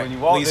 So All right, when you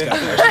walk please in, go.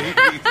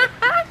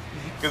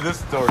 because this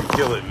story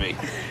killing me.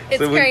 It's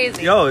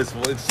crazy.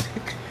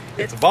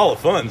 It's a ball of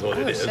fun's what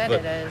it is. Shit, But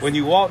it is. when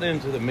you walked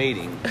into the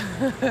meeting,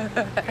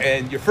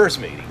 and your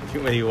first meeting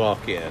when you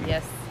walk in,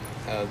 Yes.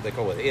 they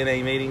call it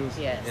NA meetings.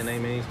 Yes. NA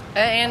meetings.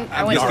 And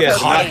I went to guessing.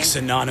 cocaine. Narcotics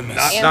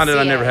Anonymous. And Not that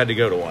I CA. never had to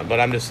go to one,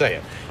 but I'm just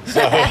saying. So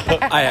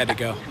I had to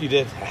go. you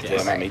did.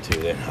 Yes. Damn, me too.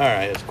 Then all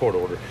right, it's court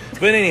order.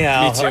 But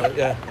anyhow, Me too.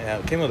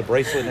 It came with a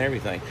bracelet and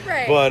everything.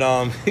 Right. But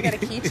Got a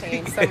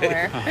keychain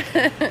somewhere.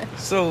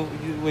 So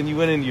when you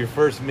went into your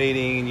first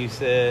meeting and you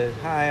said,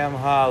 "Hi, I'm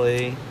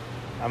Holly.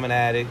 I'm an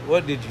addict."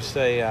 What did you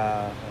say?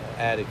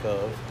 Addict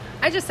of?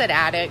 I just said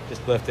addict.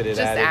 Just left it at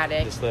Just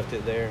addict. Just left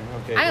it there.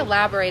 Okay. I good.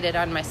 elaborated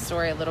on my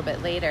story a little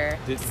bit later.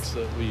 Were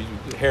you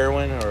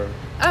heroin or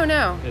Oh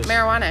no, just-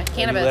 marijuana,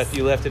 cannabis.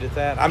 You left it at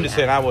that. I'm just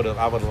saying I would have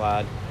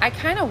lied. I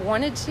kind of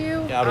wanted to.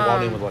 Yeah, I'd have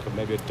walked in with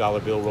maybe a dollar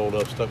bill rolled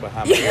up, stuck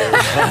behind my ear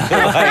or something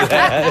like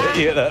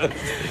that.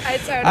 I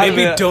totally.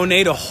 Maybe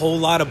donate a whole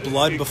lot of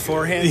blood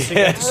beforehand. to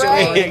get the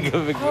Right.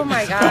 story. Oh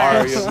my Scar,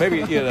 gosh.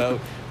 maybe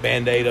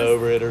Band-Aid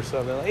over it or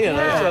something.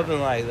 Yeah. Something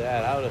like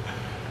that. I would have.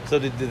 So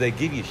did they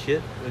give you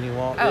shit when you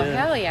walked Oh in?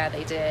 hell yeah,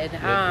 they did. We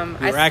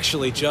were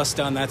actually just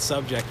on that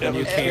subject when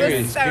you It came was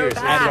in. so Added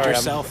bad.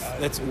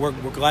 yourself. We're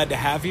glad to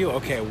have you.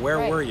 Okay, where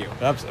Right. were you?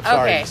 I'm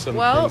sorry, Okay, some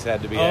well- things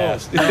had to be Oh,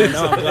 asked. no,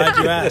 I'm glad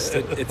you asked.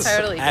 It's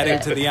Totally adding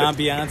good. to the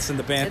ambiance and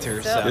the banter.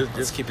 It's still- So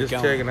let's keep it just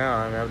going. checking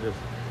out. I mean, I'm just.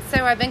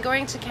 So I've been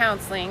going to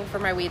counseling for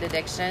my weed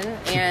addiction,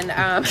 and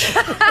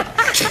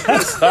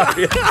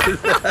Sorry.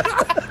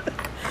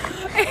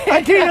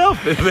 I can't help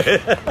it,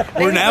 man.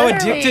 We're now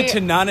literally- addicted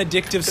to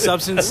non-addictive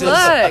substances,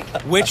 Look.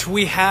 which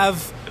we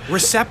have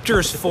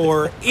receptors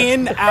for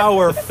in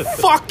our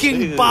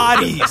fucking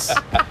bodies.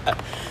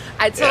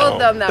 I told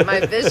them that my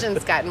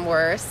vision's gotten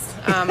worse.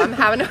 I'm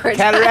having a hard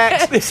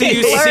Cataracts. time. So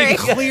you Blurry.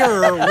 see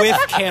clearer with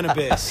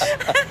cannabis.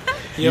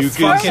 You, can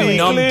fucking see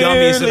numb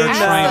dummies that are clearly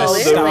trying now to the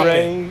stop it.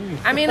 rain.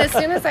 I mean, as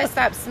soon as I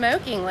stopped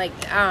smoking,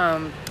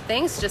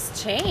 things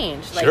just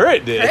changed. Like, Sure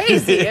it did.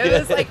 Crazy.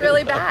 It was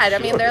really bad. I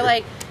mean, they're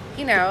like,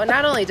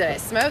 not only did I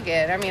smoke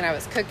it, I mean, I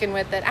was cooking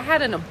with it. I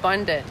had an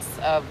abundance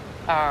of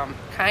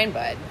kind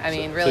bud. I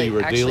mean, really, So you were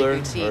a actually dealer,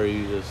 boutique. or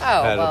you just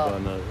Oh, had well, it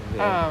on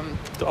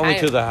the only I-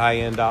 to the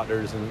high-end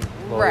doctors and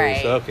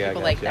lawyers. Right, Okay, I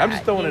people got like you. I'm that,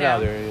 just throwing you it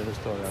out know. there.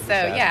 Just throwing it out. So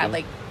just yeah, asking.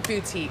 like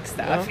boutique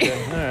stuff.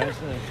 Okay, all right.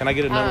 So can I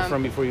get a number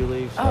from you before you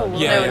leave? Oh well,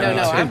 Yeah, no,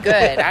 yeah, I'm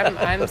good.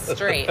 I'm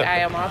straight. I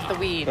am off the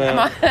weed. I'm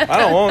off. I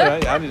don't want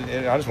it.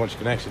 I just want your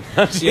connection.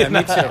 Yeah,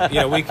 me too.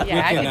 Yeah, we can.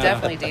 Yeah, I could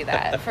definitely do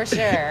that for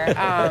sure.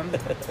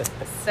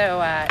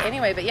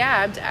 Anyway, but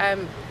yeah,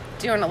 I'm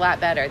doing a lot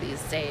better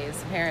these days,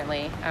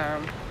 apparently.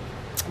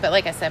 But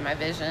like I said, my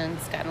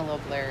vision's gotten a little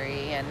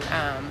blurry, and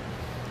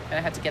and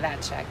I had to get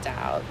that checked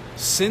out.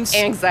 Since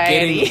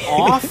Anxiety. getting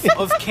off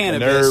of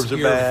cannabis, Nerves are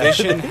your bad.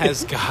 vision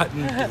has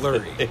gotten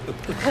blurry.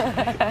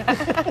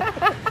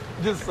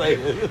 Just say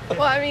it.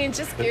 Well, I mean,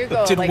 just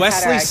Google Did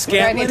Wesley cataracts. What do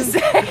I need to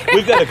Scantlin- say?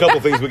 We've got a couple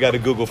things we got to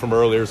Google from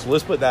earlier, so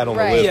let's put that on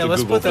the Right. list. Yeah, of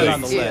let's Google put that things.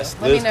 on the Yeah.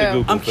 list. Let me List of know.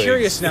 Google I'm things.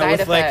 curious now Side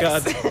with like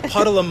effects. a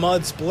puddle of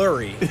mud's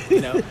blurry.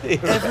 You know,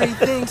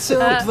 everything's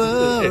so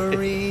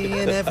blurry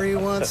and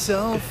everyone's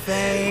so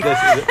fake.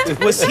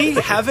 Was he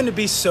having to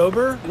be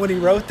sober when he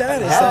wrote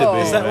that? Is Had to that, be,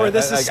 is that man. where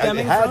this I- is I-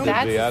 stemming it had from? to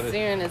That's be. as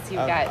soon as he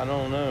got, I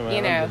don't know, man.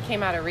 you know, I'm just-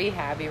 came out of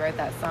rehab. He wrote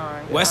that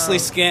song. Wesley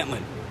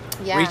Scantlin,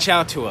 yeah. reach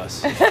out to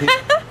us.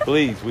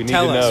 Please, we need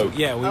Tell to us. know.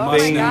 Yeah, we Oh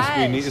must my know. gosh.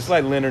 We need, it's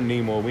like Leonard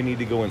Nimoy. We need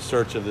to go in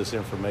search of this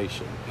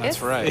information. That's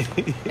It's- right.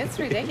 It's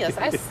ridiculous.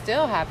 I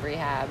still have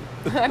rehab.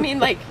 I mean,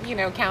 like, you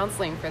know,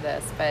 counseling for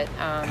this, but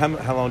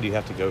How long do you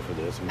have to go for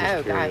this? I'm just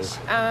oh curious.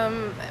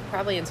 gosh,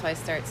 probably until I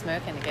start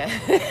smoking again.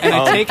 And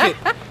I take it.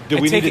 Do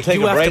we need to take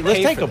you a have break? Let's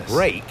pay take for a this.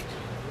 break.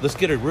 Let's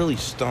get it really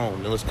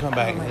stoned and let's come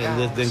back my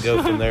and then gosh.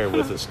 go from there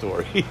with the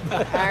story. All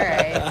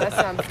right, that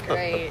sounds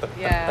great.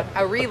 Yeah,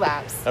 a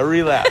relapse. A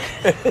relapse.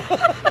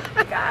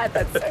 God,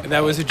 that's so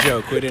That was a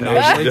joke. We didn't That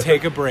was a actually joke.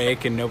 take a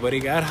break, and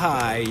nobody got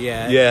high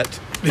yet. Yet.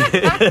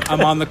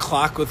 I'm on the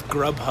clock with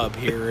Grubhub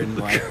here in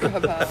like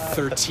Grubhub.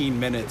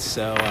 13 minutes,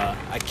 so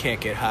I can't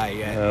get high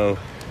yet. No.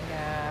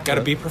 Yeah. Got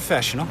to be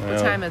professional. What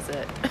time is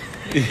it?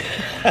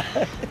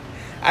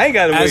 I ain't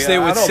got to As they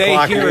would say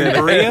here in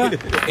Berea,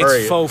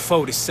 it's faux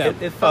 47.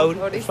 It's faux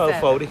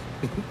 47. 40.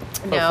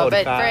 No,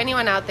 but 45. for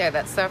anyone out there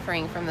that's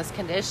suffering from this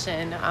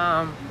condition, you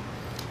know,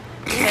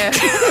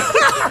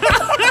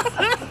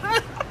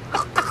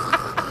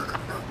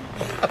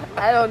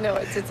 I don't know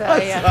what to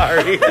tell you.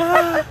 Sorry.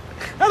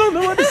 I don't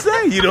know what to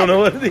say. You don't know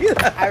what to do.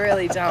 I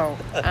really don't.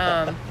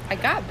 I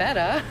got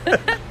better.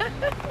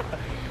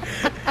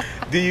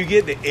 Do you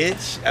get the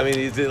itch? I mean,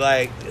 is it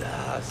like,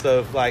 so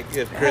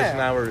if Chris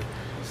and I were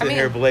sitting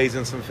here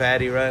blazing some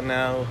fatty right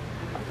now,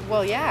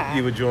 Well, yeah.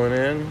 you would join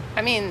in?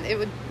 I mean, it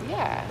would.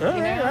 Yeah. Oh,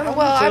 You yeah, I know. don't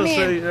Well, know. I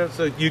mean,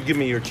 So you'd give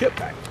me your chip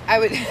back. I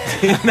would.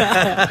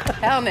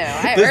 Hell no!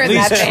 I earned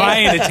He's that thing.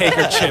 trying to take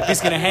her chip. He's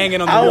going to hang it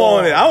on the I wall.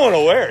 want it. I want to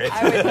wear it.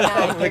 I would not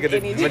I'm give making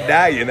any- a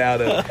medallion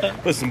out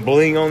of. Put some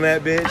bling on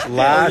that bitch.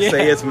 Lie, yeah.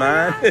 say it's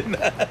mine.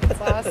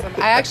 It's awesome.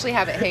 I actually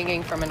have it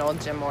hanging from an old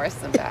Jim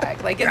Morrison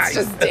bag. Like it's Nice.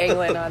 just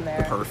dangling on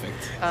there.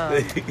 Perfect.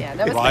 Yeah,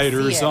 that was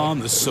Riders on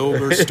the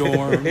sober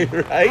storm. I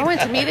Right?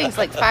 went to meetings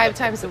like 5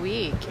 times a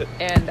week,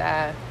 and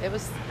it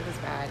was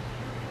bad.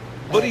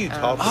 What do you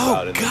talk Oh,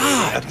 about in the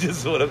God. meeting? I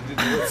just sort of.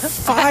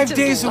 5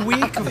 days a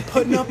week of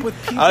putting up with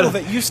people I don't-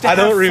 that used to I have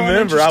don't fun,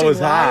 remember. I was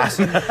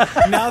interesting lives,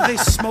 and now they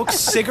smoke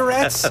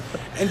cigarettes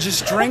and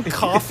just drink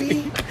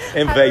coffee.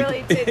 And I vape.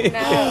 really didn't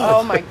know.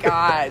 Oh my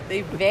God,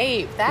 they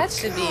vape. That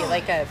should be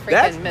like a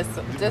That's-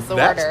 freaking disorder.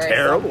 That's or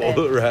terrible,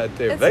 something. right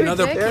there. It's Vape-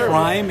 Another ridiculous.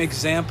 prime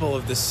example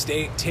of the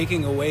state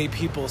taking away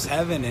people's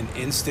heaven and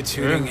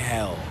instituting Yeah.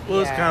 hell. Well,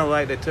 it's Yeah. kind of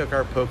like they took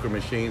our poker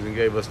machines and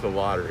gave us the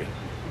lottery.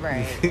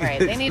 Right.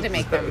 They need to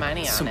make their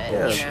money on Some it.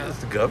 Yeah, You know, it's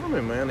the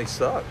government, man. They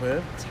suck,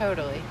 man.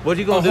 totally. What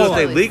you gonna Oh, do if hold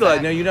they on.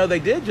 legalize? Now you know they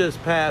did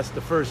just pass the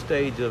first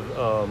stage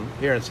of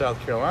here in South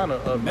Carolina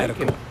of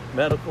Medical. making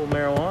medical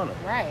marijuana.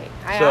 Right.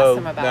 I so asked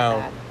them about now,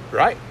 that.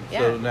 right?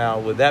 So Yeah. now,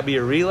 would that be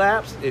a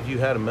relapse if you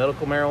had a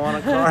medical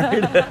marijuana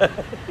card? How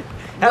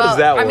Well, does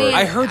that I work? mean,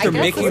 I heard I they're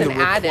guess making as the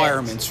an addict-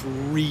 requirements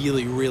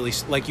really,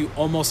 like you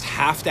almost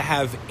have to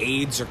have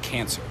AIDS or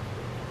cancer.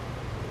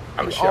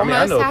 I'm you sure. I mean,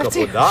 I know a almost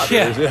couple have of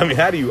doctors. Yeah. I mean,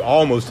 how do you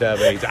almost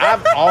have AIDS?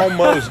 I've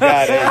almost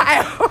got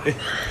AIDS.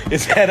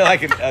 Is that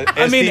like an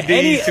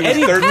STD to its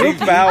 13th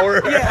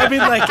power? Yeah, I mean,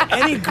 like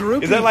any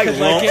group. Is that like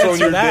lumps on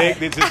your dick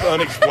that's just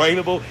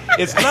unexplainable?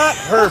 It's not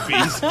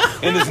herpes,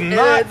 and it's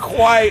not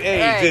quite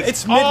AIDS. Right.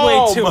 It's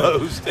midway to it.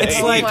 almost It's AIDS.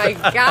 Oh like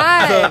my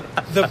God.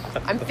 the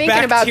I'm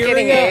thinking about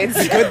getting bacteria, AIDS.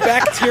 the good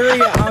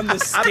bacteria on the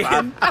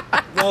skin.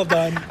 Well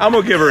done, I'm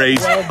gonna give her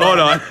AIDS. Hold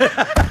on.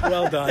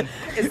 well done.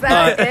 Is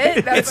that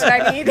it? That's what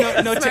I need.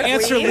 No, to Smoke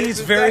answer weed? Lee's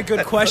very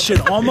good question,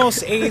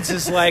 almost AIDS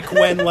is like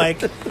when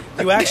like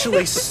you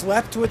actually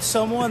slept with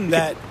someone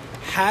that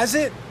has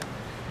it,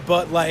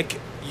 but like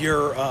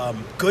your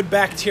good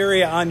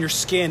bacteria on your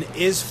skin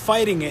is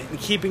fighting it and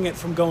keeping it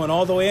from going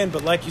all the way in.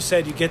 But like you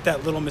said, you get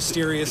that little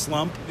mysterious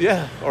lump.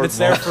 Yeah. Or It's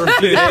there for a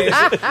few days,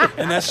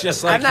 and that's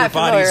just like I'm your not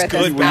familiar body's with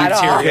this good at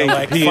all. bacteria, can't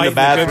like pee in fighting the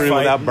bathroom good fight.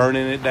 without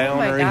burning it down Oh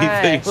my or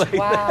anything. gosh! Like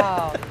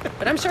Wow.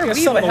 But I'm sure Yeah, weed would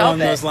something help along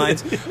those it.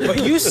 lines.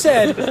 But you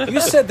said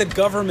the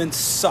government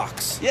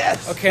sucks.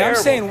 Yes, Okay, terrible.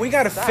 I'm saying we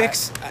got to Sucks.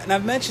 fix, and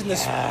I've mentioned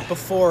this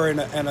before in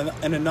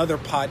another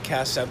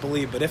podcast, I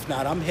believe. But if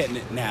not, I'm hitting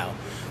it now.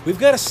 We've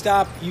got to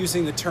stop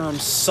using the term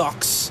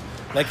 "sucks"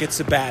 like it's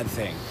a bad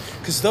thing,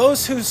 because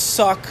those who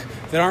suck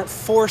that aren't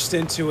forced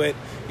into it,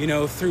 you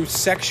know, through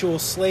sexual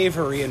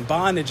slavery and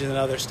bondage and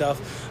other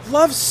stuff,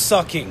 love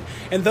sucking.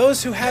 And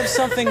those who have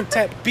something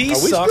to be Are we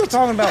sucked, still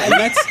talking about and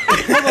that's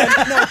hold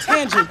on, no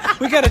tangent.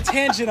 We got a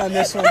tangent on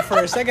this one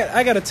first. I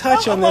got to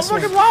touch on this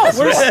one. fucking lost,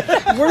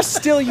 We're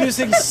still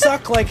using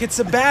suck like it's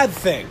a bad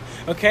thing.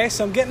 Okay,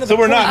 so I'm getting to the So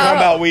we're point. not talking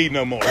about weed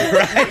no more,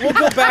 right? We'll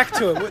go back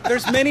to it.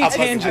 There's many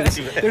tangents.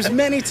 There's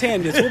many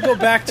tangents. We'll go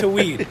back to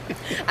weed.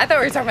 I thought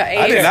we were talking about I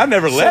AIDS. didn't. I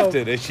never So- left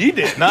it. She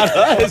did, not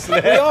us. We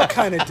all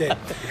kind of did.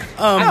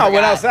 No,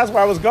 when I was, that's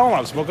where I was going.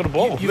 I was smoking a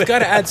bowl. You've got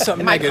to add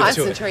something My negative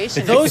to it.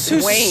 concentration Those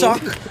who waned.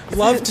 suck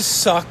love to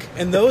suck,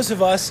 and those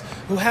of us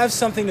who have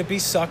something to be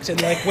sucked, and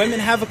like women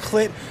have a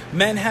clit,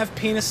 men have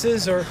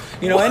penises, or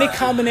any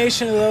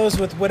combination of those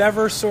with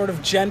whatever sort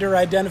of gender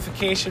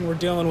identification we're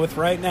dealing with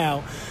right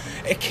now,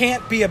 it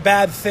can't be a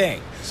bad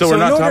thing. So we're in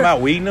not talking order-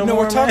 about weed no No,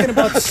 more, we're talking man?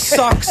 about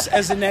sucks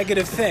as a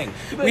negative thing.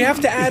 We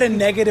have to add a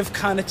negative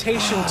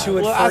connotation to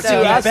it Well, for I it see-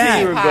 to be I see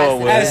bad. where you're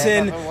going with As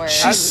it. in,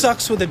 she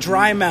sucks with a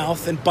dry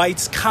mouth and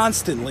bites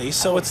constantly,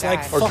 so it's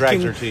like God. Or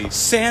drags her fucking teeth.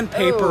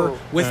 sandpaper Ooh.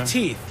 with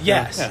teeth.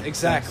 Yes, Yeah.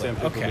 exactly.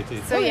 Sandpaper Okay. with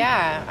teeth. So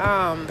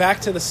yeah.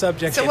 Back to the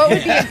subject. So at what would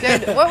hand. be a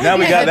good? What would Now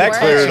be we a got good that word?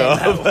 cleared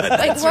up.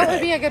 Like what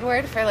would be a good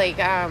word for like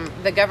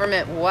the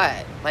government? What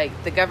like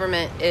the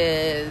government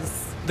is?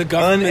 The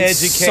government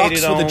Uneducated sucks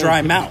with a on-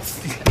 dry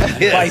mouth.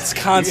 And Yes. bites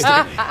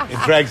constantly. It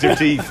drags her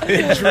teeth.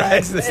 It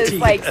drags the It's teeth.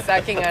 like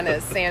sucking on a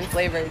sand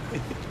flavored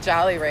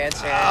Jolly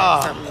Rancher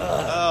or something.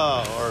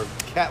 Or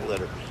cat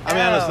litter. I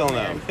mean, I just don't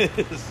man. know.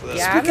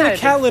 Yeah, I'm Speaking not of a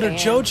cat big litter, fan.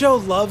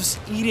 JoJo loves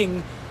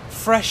eating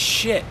fresh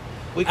shit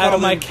out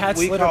of my cat's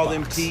we litter call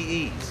box.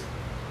 them TEs.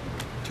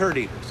 Turd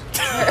eaters.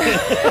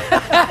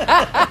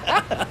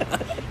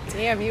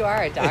 Damn, you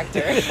are a doctor.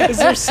 Is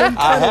there some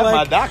I kind have of my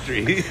like?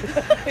 doctorate.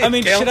 I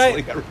mean, should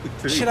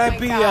I Oh my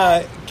be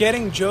God.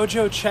 getting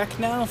JoJo checked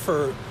now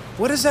for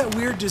what is that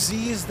weird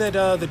disease that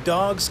the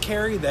dogs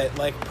carry that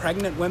like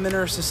pregnant women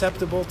are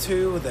susceptible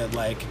to that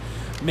like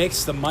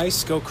makes the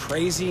mice go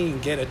crazy and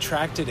get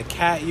attracted to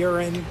cat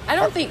urine? I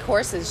don't think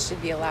horses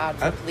should be allowed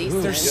for police.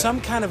 There's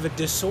some kind of a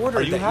disorder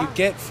Are you that high? you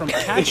get from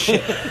cat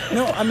shit.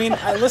 No, I mean,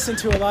 I listen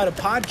to a lot of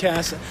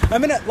podcasts. I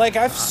mean, like,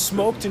 I've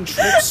smoked and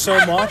tripped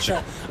so much.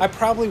 I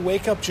probably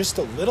wake up just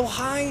a little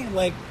high,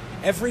 like,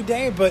 every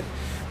day. But,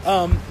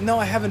 no,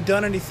 I haven't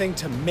done anything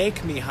to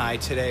make me high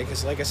today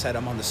because, like I said,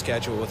 I'm on the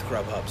schedule with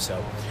Grubhub.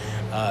 So,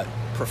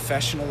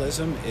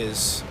 professionalism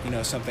is,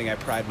 something I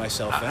pride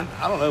myself in.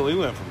 I don't know. We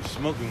went from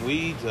smoking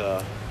weed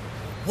to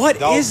What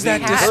dogs is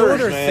that eating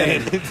disorder birds,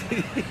 man.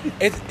 thing?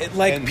 It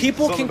like And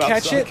people something can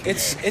about catch it.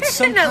 sucking. It's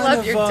some And I kind love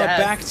of your dad.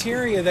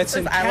 bacteria that's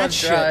in I cat love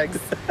shit. drugs.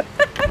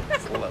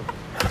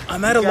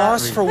 I'm at a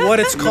loss for what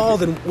it's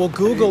called, and we'll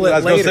Google it I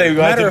was gonna later. say, we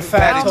got Matter to of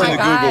fact, Oh add it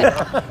my to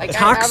the god! Like,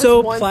 I was one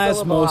syllable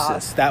toxoplasmosis.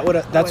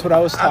 off. That's what I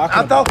was talking I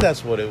about. thought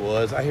that's what it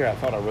was. I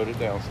thought I wrote it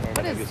down somewhere.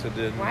 What I is? guess it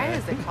didn't. Why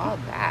is it called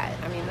that?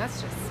 I mean,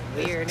 that's just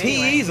weird.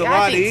 TE's anyway. a Yeah, I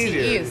lot think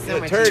easier. TE is so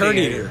much Turd Turd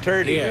eater. eater.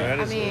 Turd eater. Yeah. That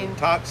is I mean-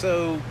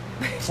 toxo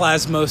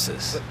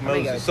Plasmosis.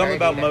 gonna go Moses. Something turd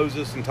about eater.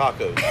 Moses and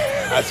tacos.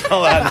 That's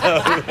all I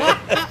know.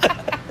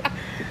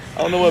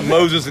 I don't know what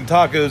Moses and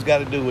tacos got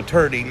to do with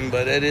turd eating,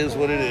 but it is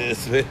what it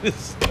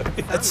is.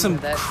 That's some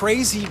That-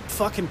 crazy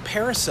fucking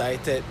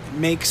parasite that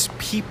makes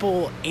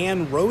people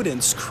and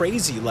rodents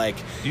crazy. Like,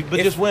 But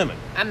if- just women.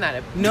 I'm not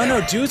a. no,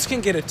 dudes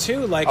can get it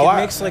too. Like, Oh, it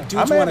makes like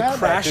dudes I may want to have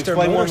had that crash to their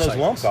explain one of motorcycles.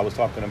 those lumps I was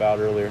talking about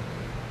earlier.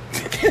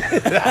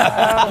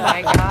 Oh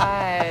my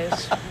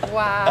gosh!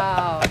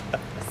 Wow.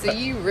 So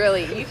you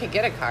can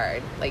get a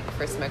card like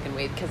for smoking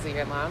weed because of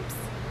your lumps.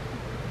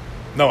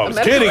 No, I was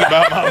medical- kidding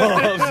about my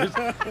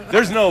lumps.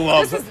 There's no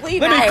lumps. This is Lee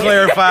Let me Knight.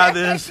 clarify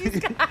this.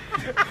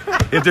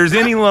 If there's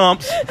any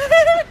lumps,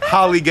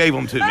 Holly gave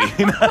them to me.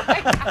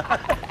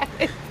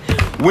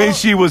 When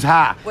she was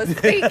high. Was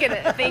thinking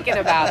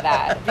about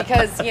that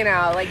because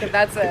like if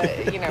that's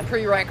a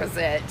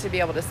prerequisite to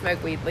be able to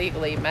smoke weed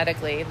legally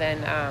medically, then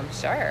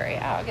sure,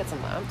 yeah, I'll get some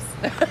lumps.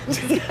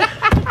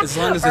 As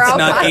long as Or it's I'll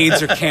not buy-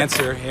 AIDS or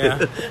cancer,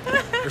 yeah,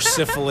 or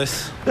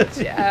syphilis.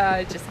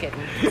 Just kidding.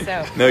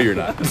 So No, you're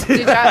not. do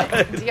y'all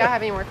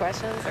have any more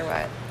questions or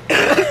what?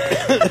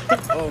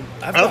 Oh,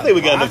 I don't think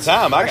we got enough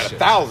time. I got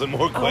 1,000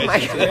 more Oh my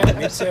questions. god! Yeah,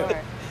 me too.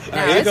 Sure. All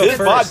right, you it's go This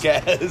first.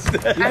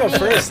 podcast. You I go mean-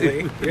 first, Lee.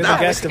 You're the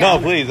guest of No,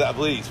 honor. please.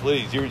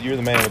 You're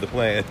the man with the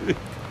plan.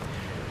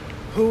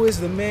 Who is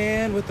the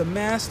man with the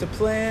master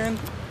plan?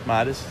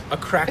 Midas. A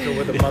cracker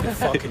with a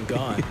motherfucking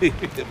gun.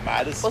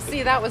 Midas. Well,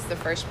 see, that was the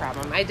first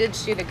problem. I did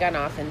shoot a gun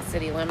off in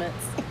city limits,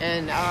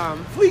 and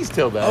Please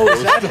tell that. Oh,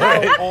 is that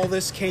how all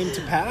this came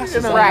to pass?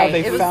 Is that how Right,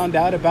 they it was- found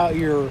out about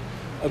your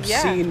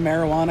obscene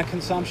marijuana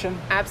consumption?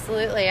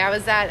 absolutely, I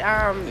was at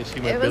She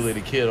it went was- Billy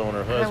the Kid on her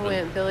I husband.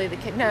 went Billy the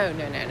Kid. No.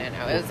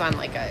 It was on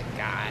like a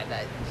God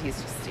that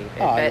he's just stupid.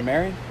 Oh, but you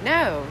married?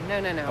 No.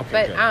 Okay,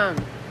 But good.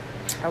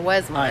 I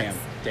was once. I am.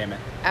 Damn it.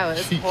 Oh, it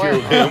was She horrible.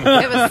 killed him.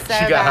 It was so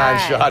She got high and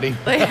bad. shot him.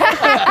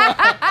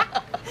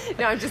 Like-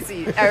 no,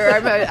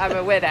 I'm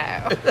a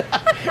widow.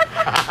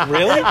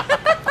 Really?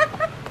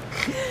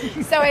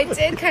 So I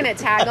did kind of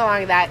tag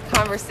along that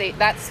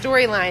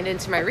storyline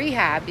into my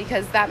rehab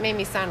because that made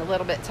me sound a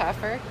little bit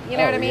tougher. You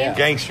know what I mean? Yeah,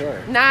 Gangster.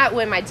 Sure. Not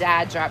when my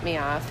dad dropped me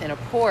off in a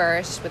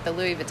Porsche with a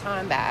Louis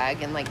Vuitton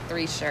bag and like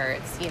 3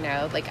 shirts,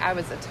 like I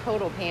was a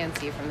total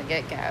pansy from the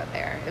get-go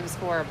there. It was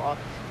horrible.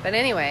 But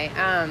anyway,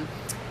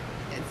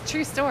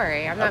 True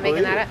story. I'm not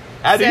making that up.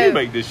 How do So, you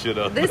make this shit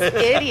up? This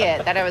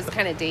idiot that I was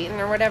kind of dating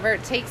or whatever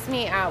takes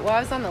me out. Well, I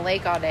was on the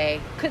lake all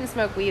day. Couldn't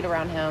smoke weed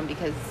around him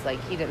because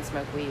like he didn't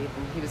smoke weed and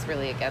he was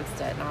really against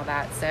it and all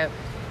that. So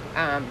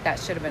that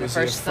should have been Was a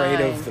he first afraid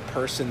sign. of the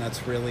person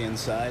that's really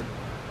inside?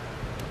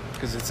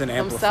 Because it's an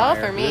Himself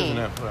amplifier. or me? Isn't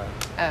it? Right.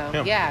 Oh,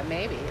 Him. yeah,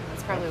 maybe.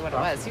 That's probably what it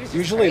was. He was just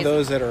Usually crazy.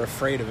 those that are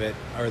afraid of it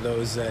are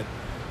those that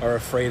are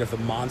afraid of the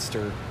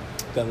monster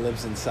that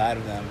lives inside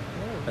of them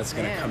that's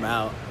going to man. come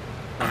out.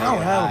 when I they don't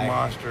get have high. a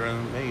monster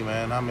in me,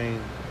 man. I mean,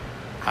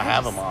 I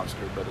have a monster,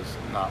 but it's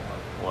not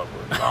what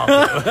we're talking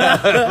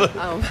about.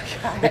 Oh my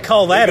god. They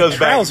call that a It goes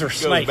back- trouser goes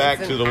snake. back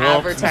It's to an the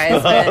wolf.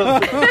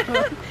 advertisement.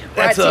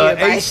 That's brought to you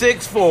by,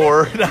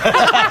 A64.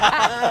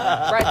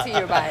 brought to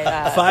you by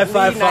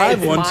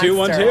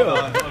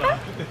 555-1212.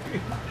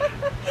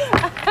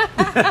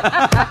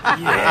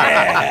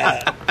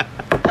 Yeah.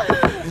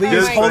 Lee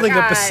is Oh my holding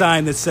up a God.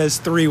 sign that says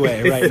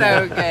three-way right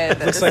now. So good.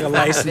 Looks like a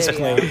license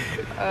plate.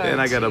 Oh,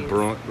 And I got a jeez.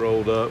 brunt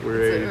rolled up. We're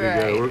ready to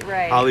go.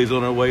 Right. Holly's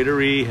on her way to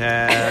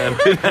rehab.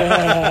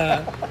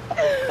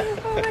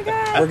 Oh my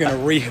god. We're going to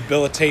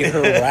rehabilitate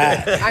her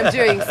rat. I'm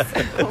doing.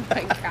 Oh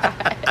my god.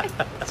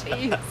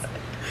 Jeez.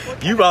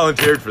 You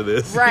volunteered for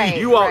this. Right,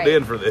 You walked right.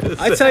 in for this.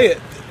 I tell you,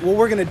 what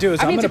we're going to do is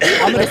I mean, I'm do going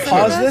people to listen to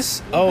pause this? this.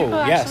 Do Oh,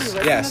 people yes, actually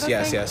listen yes, to this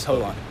yes, thing? yes.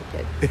 Hold on.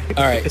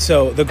 All right,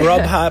 so the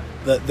Grubhub,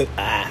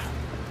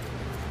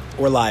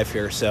 we're live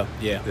here, so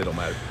yeah. It don't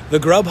matter. The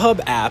Grubhub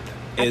app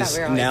I is thought we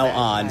were always now live.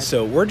 on,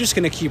 so we're just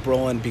going to keep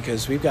rolling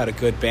because we've got a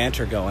good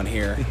banter going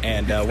here,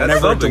 and That's whenever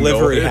a something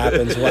delivery going.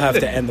 happens, we'll have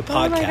to end the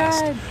Oh my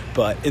podcast. God.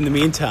 But in the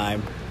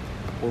meantime,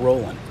 we're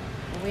rolling.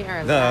 We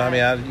are. No, I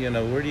live. mean,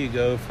 where do you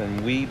go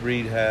from weed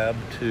rehab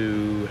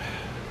to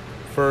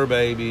fur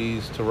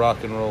babies to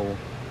rock and roll?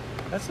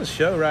 That's a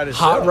show right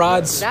itself. Hot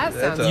rods, That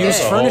sounds That's a- good. used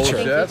that's a whole furniture. show- I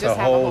think you That's a just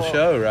have a whole whole-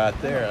 show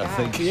right there. Oh I my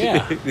think. God. Yeah.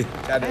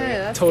 Gotta- Hey,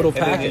 that's Total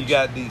good. And then package. you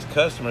got these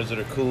customers that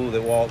are cool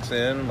that walks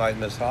in, like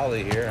Miss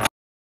Holly here.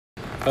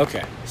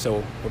 Okay,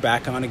 so we're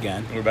back on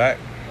again We're back.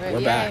 We're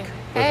Yay. back. With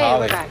Hey,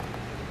 Holly. we're back.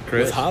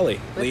 Chris, with Holly,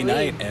 With Lee Lee.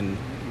 Knight, and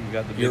you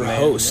got the big your man.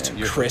 host,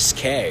 Yeah, Chris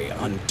K,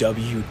 on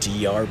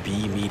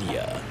WDRB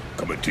Media.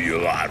 Coming to you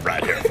live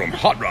right here from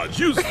Hot Rods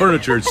Used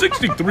Furniture,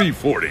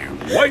 6340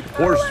 White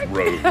Horse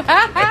Road.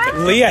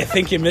 Lee, I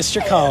think you missed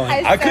your calling.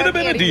 I could have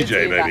been a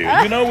DJ, maybe.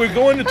 You know, we're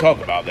going to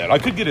talk about that. I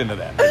could get into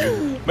that.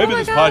 Maybe my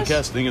this gosh.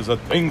 podcast thing is a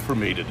thing for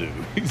me to do.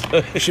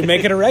 You should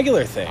make it a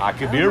regular thing. I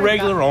could be Oh a my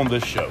regular on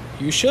this show.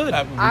 You should.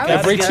 I would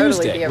Every totally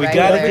Tuesday. be a We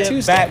regular. got to Every get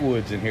Tuesday.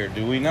 Backwoods in here,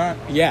 do we not?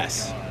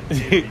 Yes.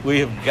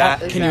 We have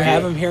got. Can you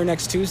have him here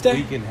next We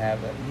Tuesday? can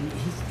have it.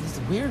 He's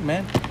weird,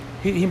 man.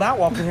 He might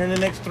walk in here in the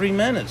next 3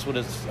 minutes with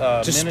his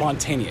Just minute.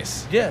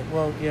 spontaneous. Yeah,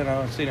 well,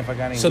 seeing if I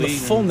got any. So the weed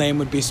full and- name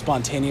would be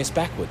Spontaneous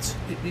Backwoods.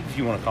 If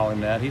you want to call him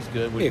that, he's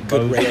good. Be a With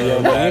good Bozo,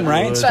 radio name,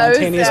 right? Backwoods.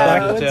 Spontaneous Bozo. I'm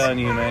Backwoods. telling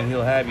you, man,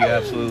 he'll have you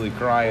absolutely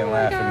crying, Oh my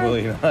laughing, God. will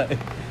he not?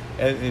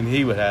 And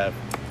he would have.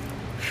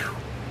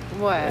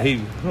 What?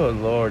 Oh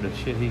Lord, the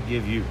shit he'd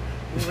give you.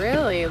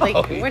 Really? Like,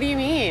 Oh, what do you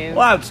mean?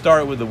 Well, I'd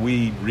start with the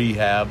weed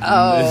rehab.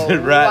 Oh,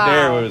 right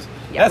there wow. was.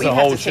 Yeah, That's we'd a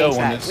have whole to show change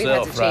in that. We'd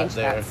have itself, to right change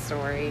there. that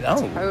story.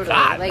 Oh Totally.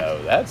 God, Like,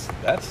 no! That's.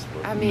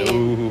 I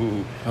mean-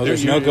 no. Oh,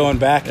 there's no going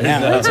back now.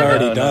 No, It's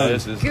already no, done.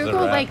 this is a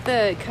Google wrap. like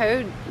the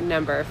code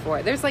number for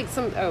it. There's like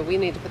some. Oh, we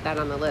need to put that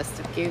on the list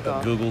of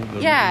Google. Google.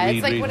 Yeah, weed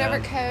it's like whatever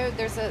rehab. code.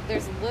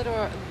 There's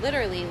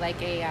literally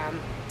like a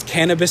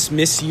Cannabis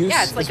misuse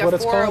yeah, it's like is what a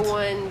it's called.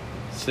 401.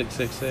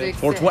 666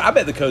 420. I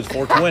bet the code's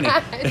 420.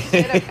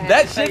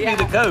 That should be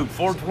the code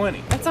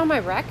 420. It's on my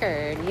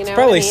record. You know, It's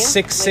probably what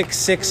I mean?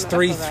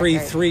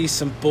 666-333,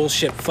 some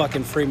bullshit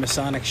fucking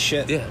Freemasonic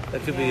shit. Yeah,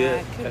 that could be Yeah,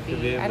 it. it could That be.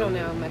 could be it. I don't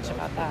know much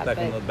about that, Back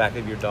on but- the back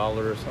of your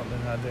dollar or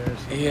something right there.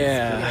 Something to that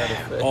Yeah,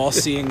 effect.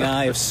 all-seeing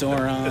eye of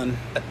Sauron,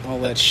 all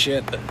that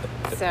shit.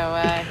 So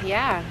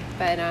yeah,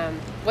 but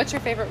what's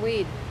your favorite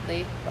weed,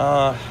 Lee?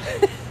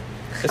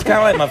 It's kind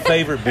of like my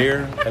favorite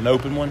beer, an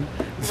open one.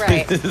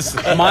 Right.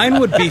 Mine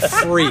would be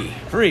free.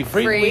 Free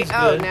Free? weed's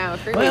Oh, good. no,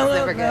 free well, weed's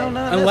never no, good.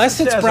 not Unless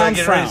it's necessarily. brown I was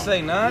getting ready to frown.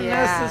 say, not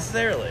Yeah.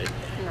 necessarily.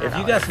 Not If you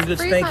always. got some good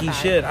Free's not stinky bad.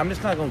 shit, I'm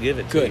just not gonna give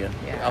it to Good. you.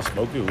 Yeah. I'll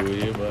smoke it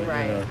with you, but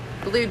Right. you know,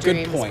 Blue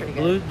Dreams. point. Pretty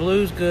good.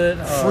 blue's good.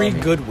 Free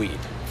good weed.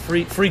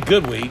 free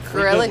good weed.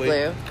 Free Gorilla good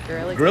Glue.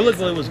 weed. Gorilla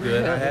Glue was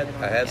good. I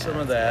had some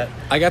of that.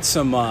 I got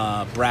some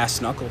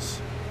brass knuckles.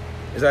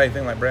 Is that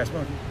anything like Brass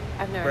Monkey?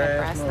 I've never had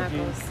Brass brass monkey.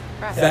 knuckles.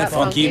 That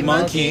funky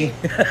monkey.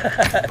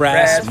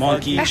 Brass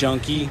monkey monkey.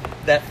 junkie.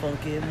 That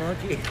funky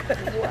monkey.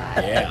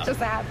 What Yeah. just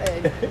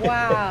happened?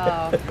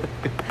 Wow.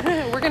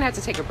 We're gonna have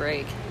to take a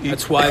break.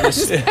 That's why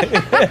this.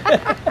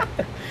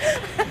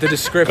 The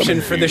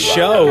description for the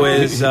show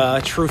is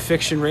True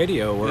Fiction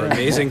Radio, where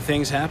amazing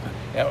things happen.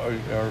 Yeah,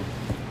 or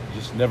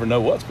just never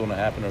know what's going to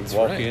happen, or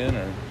walk right. in,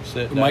 or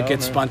sit We down. might get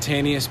or-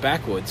 spontaneous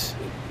backwoods.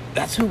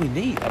 That's who we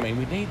need. I mean,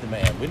 we need the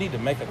man. We need to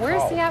make a Where's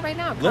call. he at right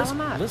now? Call Let's,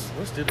 him up. let's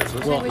do this.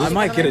 Let's, Well, we I should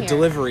might come get a in here.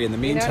 delivery in the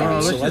You know what I meantime,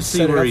 mean? so Let's let's just see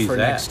set it where up he's for at.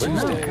 next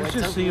Let's Tuesday.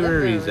 just see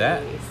where he's at.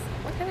 Deliveries.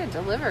 What kind of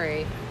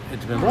delivery?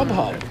 It's been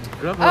Grubhub.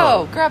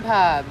 Oh,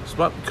 Grubhub.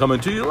 Spot coming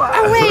to you live.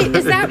 Oh wait,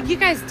 is that you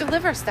guys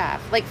deliver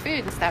stuff like food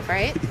and stuff,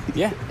 right?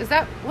 Yeah. Is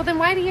that well? Then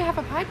why do you have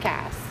a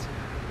podcast?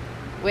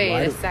 Wait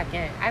Why a do-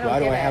 second. I don't Why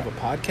get do I it. have a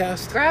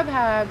podcast?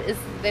 Grubhub is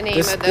the name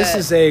This, of the. this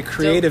is a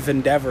creative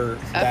endeavor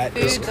that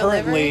food is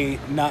currently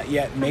not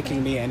yet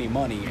making me any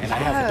money, and I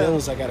have Oh.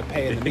 bills I got to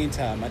pay in the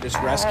meantime. I just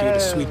rescued a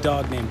sweet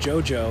dog named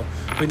Jojo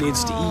who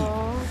needs to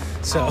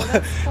eat, so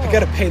that's I cool. got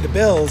to pay the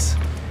bills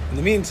in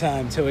the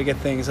meantime till we get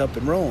things up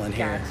and rolling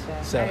here.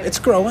 Gotcha. So I it's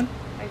understand. growing.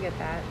 I get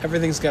that.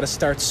 Everything's got to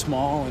start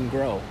small and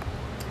grow,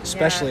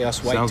 especially Yeah.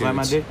 us white Sounds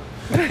dudes.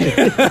 like my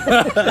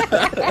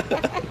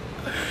dick.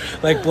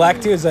 Like black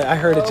dudes, I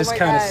heard it Oh just my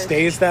kind of gosh.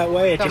 stays that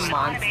way. It The just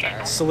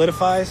monster.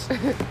 solidifies.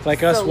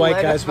 Like us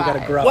white guys, we got to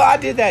Solidifies. grow. Well, I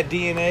did that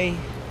DNA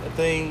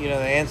thing, the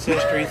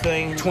ancestry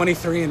thing.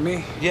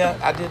 23andMe. Yeah,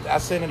 I did. I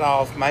sent it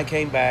off. Mine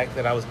came back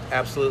that I was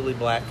absolutely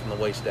black from the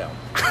waist down.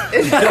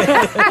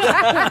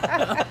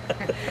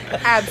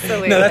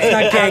 Absolutely. No, that's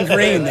not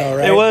gangrene though,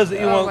 right? It was,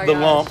 Oh my the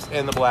gosh. lumps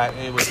and the black.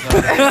 It was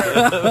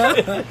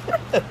not.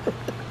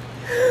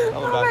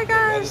 Oh my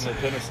gosh. The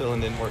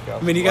penicillin didn't work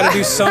out. I mean, you got to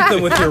do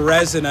something with your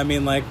resin. I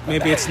mean, like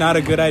maybe it's not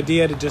a good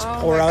idea to just Oh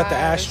pour my out the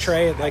gosh.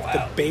 ashtray at like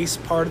the base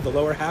part of the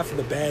lower half of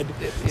the bed.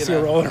 So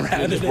you're rolling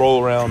around in Just it.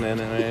 roll around in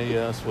it.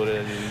 Yeah, that's what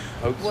it is.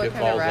 Hopes What it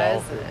kind of falls resin?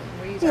 off.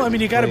 What are you Well, I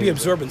mean, you got to be Clean.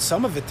 absorbing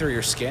some of it through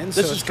your skin,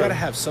 so it's got to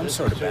have some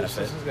sort of benefit.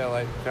 This has got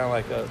kind of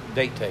like a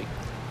date tape.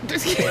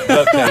 Duct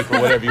tape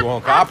or whatever you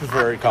want. I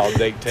prefer it called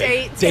date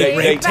tape. Date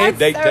tape. tape,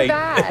 date That's so tape.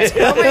 bad.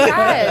 Oh my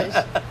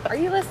gosh. Are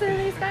you listening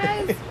to these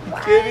guys?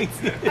 What? Kidding.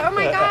 Oh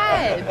my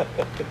god.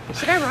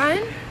 Should I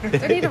run? Do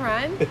I need to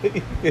run?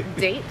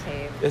 Date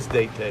tape. It's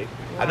date tape.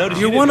 I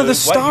noticed You're you one didn't of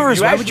the do it. stars.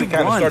 You Why would actually you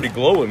kind of run? started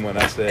glowing when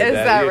I said Is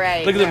that You-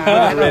 right? Look at the No,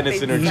 I don't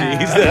redness in her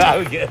think so. cheeks. I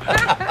would get-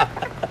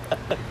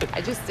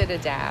 I just did a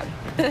dab.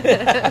 No, you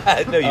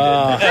didn't.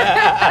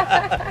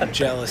 I'm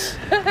jealous.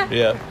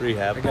 Yeah,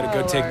 rehab. I got to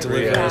go Oh, take Lord.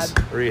 deliveries.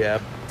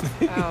 Rehab.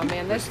 Oh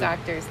man, those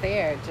doctors, they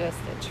are just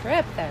a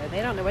trip though.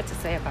 They don't know what to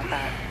say about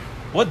that.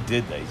 What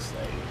did they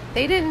say?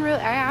 They didn't really.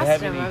 I have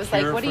asked them. any I was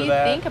like, cure "What do for you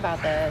that? think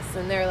about this?"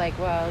 And they're like,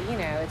 "Well,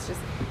 it's just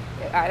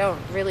I don't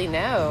really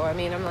know." I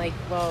mean, I'm like,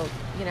 "Well,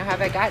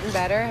 have I gotten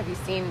better? Have you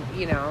seen,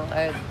 a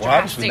Well, drastic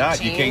obviously not.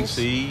 change?" You can't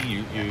see.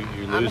 You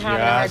I'm lose your having a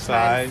hard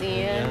time eyesight.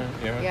 seeing.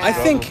 Yeah. I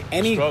think Struggle.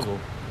 any Struggle.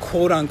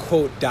 quote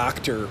unquote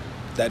doctor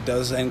that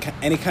does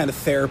any kind of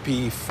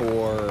therapy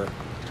for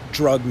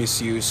drug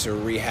misuse or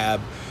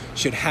rehab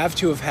should have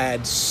to have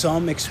had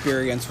some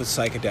experience with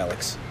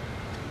psychedelics.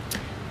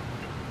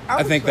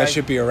 I think that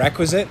should be a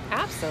requisite.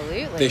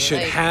 Absolutely. They should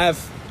Like,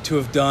 have to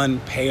have done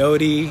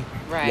peyote,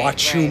 Right,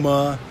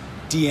 wachuma,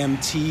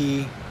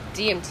 DMT,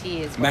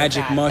 DMT is where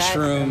magic it's at.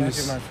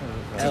 mushrooms.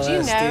 Did you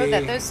know LSD.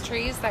 that those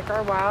trees that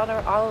grow wild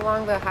are all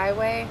along the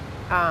highway,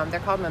 they're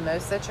called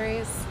mimosa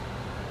trees?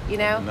 They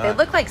Not-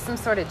 look like some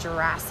sort of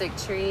Jurassic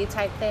tree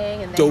type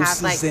thing, and they have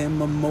Doses like and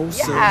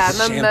mimosas, yeah,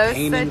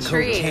 champagne and mimosa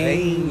tree.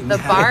 cocaine. The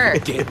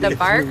bark, Get the me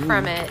bark through.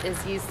 from it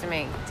is used to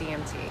make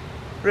DMT.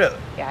 Really?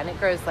 Yeah, and it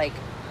grows like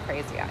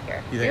crazy out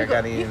here. You think I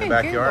got any you in the can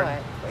backyard? Google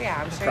it. Well,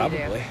 yeah, I'm sure Probably.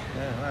 you do. Yeah,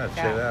 I'll have to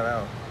Yeah. check that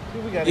out.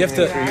 You have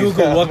to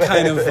Google what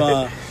kind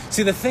of.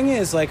 See, the thing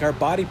is, like, our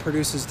body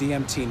produces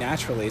DMT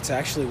naturally. It's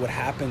actually what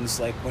happens,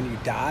 like, when you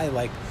die.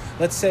 Like,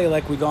 let's say,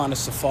 like, we go on a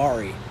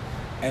safari,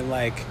 and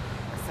like,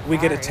 we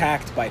get Safari.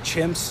 attacked by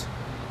chimps,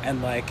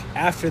 and like,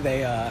 after they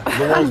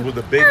The ones with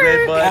the big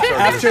red butts? or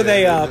after just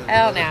they Oh no,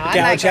 I'm not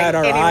gouge going out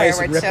our anywhere eyes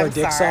where and rip our chimps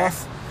dicks are.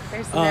 off.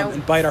 There's no.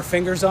 And bite our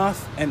fingers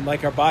off, and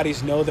like our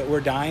bodies know that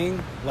we're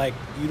dying, like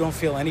you don't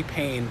feel any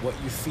pain. What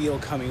you feel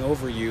coming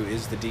over you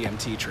is the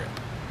DMT trip.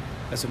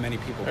 That's what many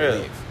people Really?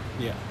 believe.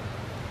 Yeah.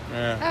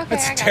 Yeah. Okay,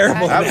 That's I a got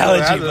terrible that.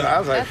 analogy. I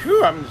was like,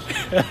 phew, I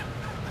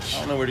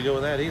don't know where to go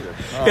with that either.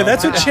 Yeah,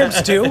 that's what Wow.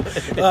 chimps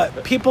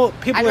do. People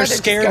I'd are rather just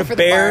scared go of for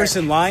the bears bark.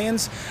 and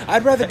lions.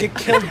 I'd rather get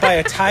killed by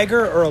a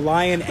tiger or a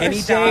lion any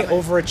day shaman.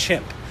 over a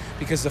chimp,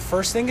 because the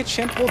first thing a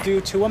chimp will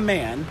do to a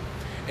man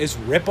is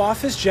rip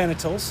off his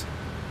genitals,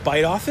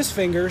 bite off his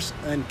fingers,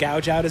 and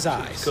gouge out his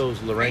eyes.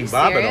 goes Lorraine Are you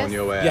Bobbitt serious? on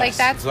your ass. Yes. Like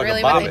that's It's like a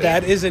really what they bobbit. do.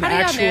 That is an How do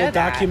y'all actual know that?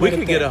 documented We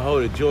could get thing. a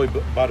hold of Joy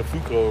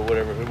Botafuco or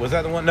whatever. Was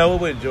that the one? No,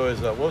 it wasn't Joy's.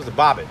 What was the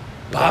Bobbitt?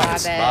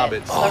 Bobbitt.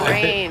 Bobbitt.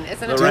 Lorraine.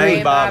 Isn't it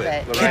Lorraine Lorraine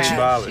Bobbitt. Bobbitt? Lorraine Yeah.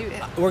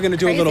 Bobbitt. She- We're going to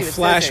do a Crazy little with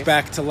scissors.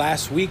 flashback to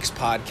last week's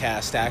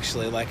podcast,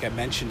 actually, like I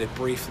mentioned it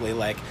briefly,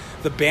 like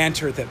the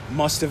banter that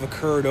must have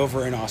occurred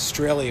over in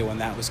Australia when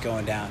that was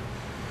going down.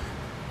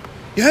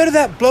 You heard of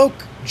that bloke,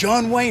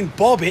 John Wayne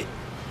Bobbitt?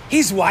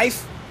 His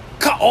wife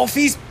cut off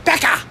his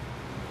pecker.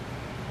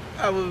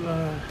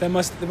 There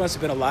must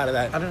have been a lot of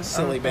that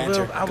silly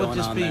banter I would going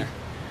just on be.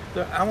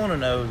 there. I want to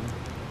know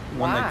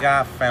when the Why?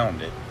 guy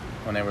found it,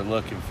 when they were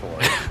looking for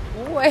it.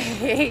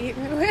 Wait.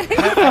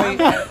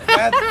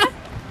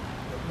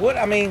 What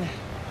I mean,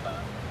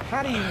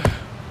 how do you?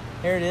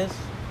 Here it is.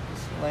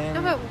 This land.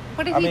 No, but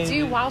what did I he mean,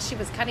 do while she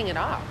was cutting it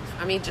off?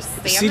 I mean, just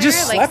stand He there?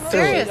 just like, slept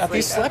through it. seriously.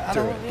 He slept I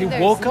through don't- it. He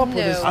there's woke up with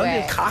his no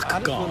way. cock I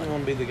just gone. wouldn't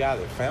want to be the guy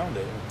that found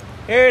it.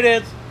 Here it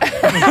is.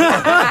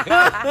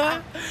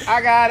 I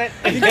got it.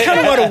 You kind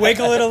of want to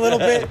wiggle it a little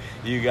bit.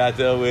 You got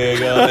the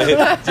wiggle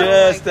it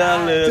just a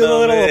God. little Do the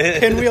little bit.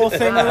 pinwheel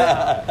thing with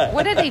it.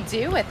 What did they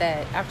do with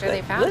it after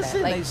they found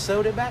Listen, it? they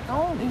sewed it back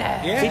on. No.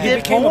 Yeah, He he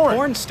did became a porn.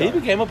 porn star. He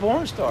became a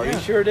porn star. Yeah.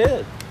 He sure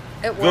did.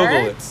 It Google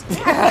worked. it.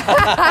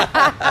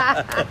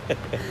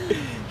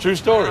 True I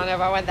story. don't know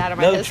if I want that in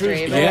my No, history.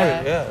 true but story.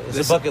 Yeah. Yeah, it's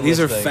This- a bucket these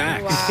list are thing.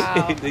 facts.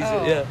 Wow. These Oh,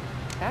 are, yeah.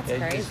 That's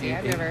Yeah, crazy.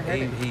 I've never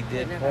heard of He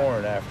did never.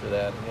 porn after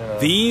that. You know.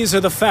 These are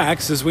the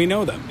facts as we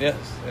know them. Yes,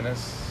 and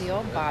it's The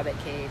old Bobbitt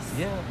case.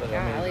 yeah, but Golly,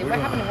 I mean, what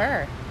happened to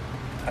her?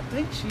 I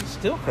think she's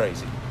still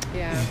crazy.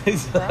 Yeah,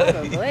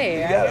 probably.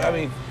 Yeah, I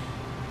mean,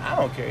 I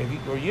don't care.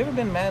 Were you ever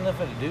been mad enough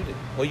to do that?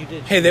 Well, you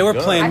did. Hey, they were shoot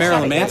a playing gun.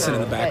 Marilyn shot a Manson in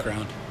gun, the but-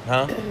 background.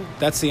 Huh?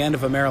 That's the end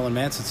of a Marilyn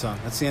Manson song.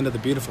 That's the end of The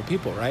Beautiful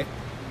People, right?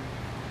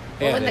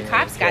 Well, Yeah. when the didn't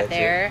cops catch got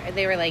there,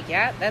 they were like,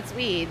 "Yeah, that's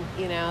weed."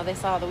 You know, they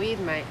saw the weed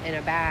in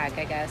a bag,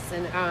 I guess.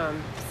 And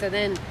so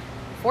then,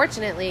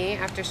 fortunately,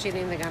 after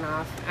shooting the gun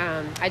off,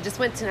 I just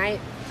went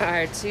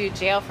to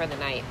jail for the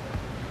night.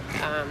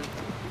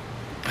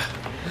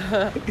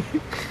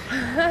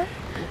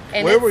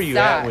 And Where it were you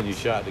at sucked. when you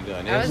shot the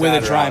gun? I was- With a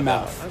Inside or dry outside?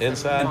 mouth. I was in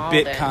Inside? And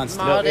bit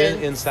constant. No,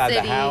 Malden inside the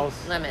city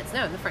house? limits.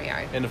 No, in the front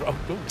yard. In the oh,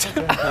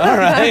 okay. All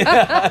right.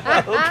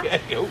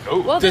 Okay.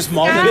 Oh. Well, Does this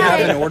Malden guy-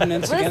 have an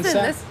ordinance against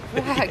that?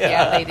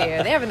 Yeah, they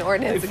do. They have an They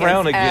ordinance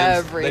frown against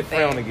against. everything. They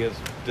frown against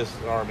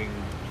disarming,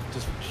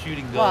 just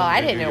shooting guns. Well, I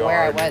in didn't your know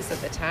where I yard. was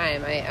at the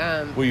time.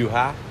 Were you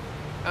high?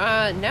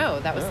 No,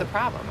 that was Yeah. the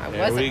problem. I There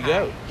wasn't we high,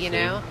 go. you See?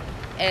 know,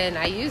 and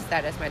I used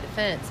that as my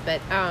defense.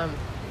 But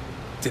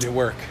Did it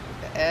work?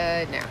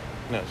 no.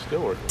 No, it's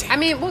still working. I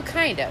mean, well,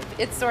 kind of.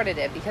 It sort of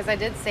did because I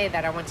did say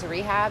that I went to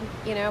rehab,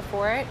 you know,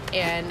 for it,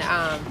 and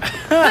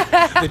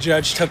The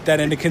judge took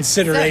that into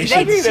consideration.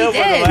 She did. She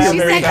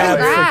said rehab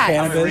for congrats.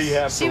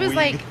 cannabis. She was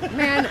like,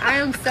 "Man, I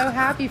am so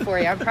happy for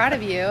you. I'm proud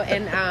of you,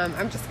 and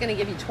I'm just going to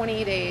give you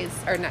 20 days,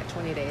 or not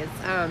 20 days,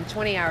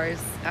 20 hours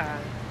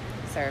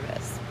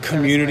service.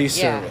 Community Yeah,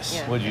 service.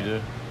 yeah, What'd you yeah.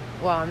 do?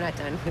 Well, I'm not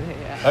done with it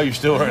yet. Oh, you're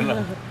still working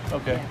on.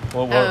 Okay.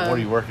 Well, what are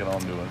you working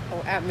on doing?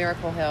 At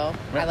Miracle Hill,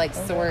 I like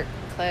sort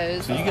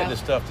clothes. So you and get the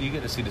stuff. stuff. You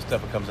get to see the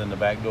stuff that comes in the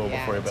back door Yeah,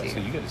 before everybody. too.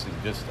 So you get to see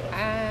the good stuff. But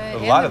a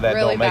And lot of that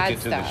really don't make bad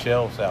it to the stuff.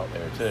 shelves out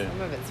there too.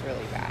 Some of it's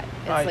really bad.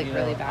 It's Right, like you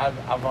really know, bad.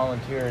 I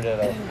volunteered at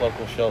a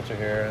local shelter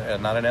here,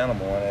 not an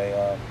animal one,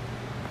 a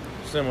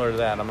similar to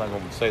that. I'm not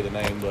going to say the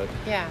name, but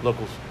Yeah.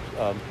 local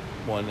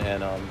one,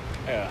 and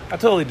Yeah. I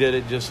totally did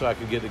it just so I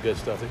could get the good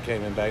stuff that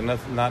came in back.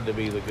 Not to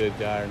be the good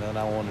guy or nothing.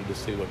 I wanted to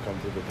see what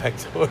comes through the back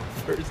door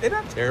first. Isn't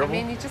that I terrible?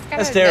 mean, you just gotta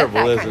That's get terrible,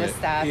 that isn't kind of it?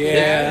 stuff. Yeah. you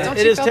know? Don't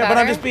it you is feel terrible. But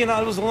I'm better? just being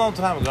honest. It was a long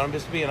time ago. I'm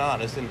just being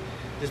honest, and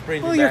just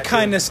brings Well, me your back to-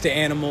 kindness to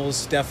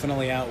animals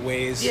definitely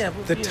outweighs Yeah,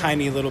 but, the you know,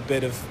 tiny little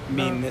bit of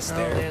meanness No,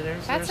 there.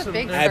 there's That's a some-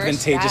 big there's-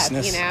 first step,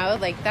 advantageousness. you know,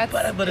 like that's.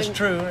 But it's in-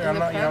 true. in I'm the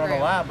not gonna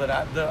program.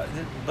 lie.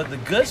 But the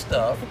good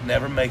stuff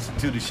never makes it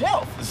to the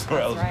shelf. Is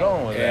where I was That's right.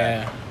 going with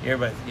Yeah. that.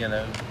 Everybody, you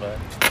know, but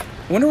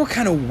I wonder what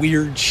kind of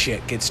weird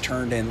shit gets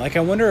turned in. Like, I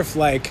wonder if,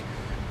 like,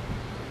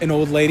 an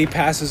old lady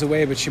passes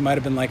away, but she might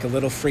have been, like, a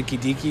little freaky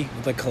deaky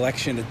with a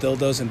collection of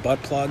dildos and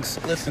butt plugs.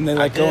 Listen, and they,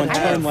 like, I go did- and I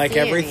turn, didn't like, see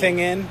any. everything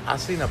in. I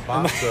seen a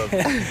box of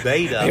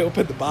beta. They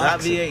opened the box. Not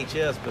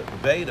VHS, but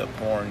beta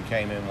porn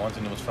came in once,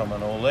 and it was from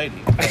an old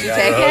lady. Did you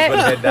take her it?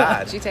 husband had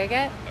died. Did you take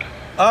it?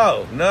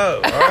 Oh no!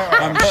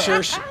 I'm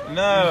sure she...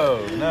 No.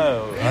 got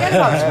I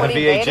about had a 20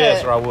 VHS,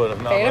 beta- or I would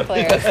have. Beta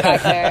players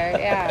back there,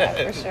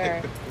 yeah, for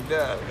sure.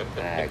 No.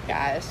 Oh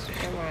gosh,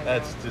 come on.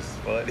 That's now. just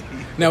funny.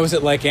 Now, was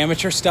it, like,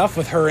 amateur stuff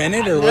with her in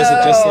it, or was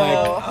it just, No,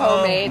 like...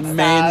 homemade stuff?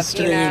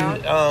 mainstream,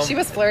 You know? She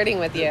was flirting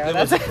with you. That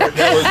That's was it.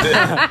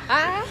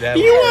 That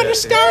You was want to it.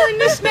 star in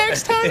this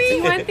next, Do honey?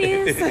 you want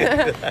these?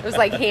 It was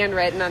like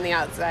handwritten on the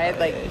outside,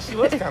 like. She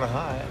was kind of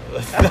high.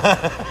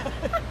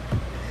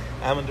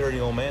 I'm a dirty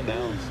old man now,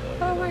 so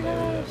Oh you know, my maybe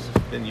gosh.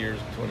 that's been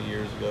 20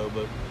 years ago,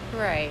 but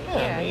Right. yeah,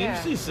 Yeah. I mean, Yeah.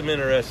 you see some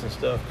interesting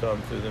stuff come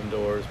through them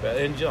doors,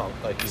 and junk,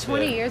 like you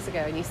 20 said. years ago,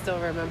 and you still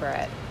remember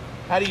it.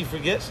 How do you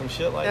forget some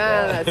shit like No,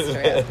 that? that's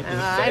true.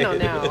 I don't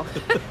know.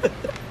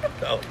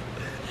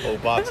 Whole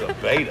box of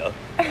beta,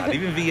 not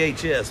even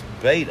VHS,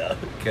 beta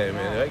came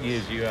in. That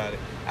gives you out.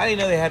 I didn't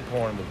know they had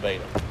porn with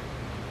beta.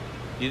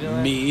 You know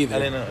that? Me either. I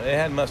didn't know.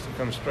 It must have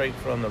come straight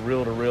from the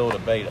reel to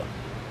beta.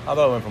 I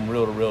thought it went from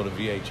reel to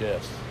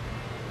VHS.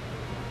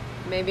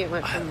 Maybe it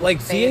went from Like,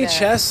 beta.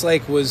 VHS,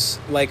 like, was,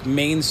 like,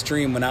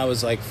 mainstream when I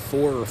was, like,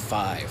 4 or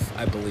 5,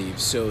 I believe.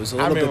 So it was a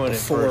I little remember bit when it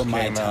before first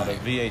my came out, a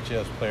time.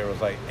 VHS player was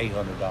like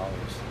 $800.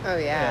 Oh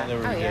yeah. they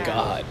were Oh yeah. ridiculous.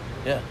 God.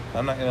 Yeah,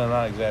 I'm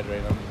not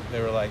exaggerating.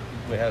 They were like,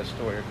 we had a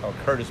store here called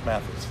Curtis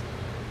Mathis,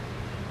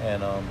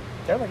 and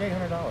they're like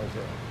 $800,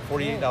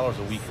 $48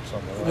 a week or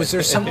something. Was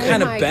there some Oh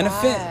kind of my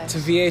benefit gosh. to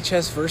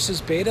VHS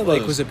versus beta? Well,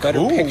 Like, was it better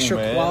cool, picture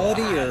man.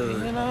 quality, I- or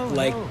you know,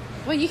 like? no.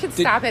 Well, you could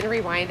Did- stop it and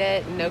rewind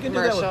it, and no You can do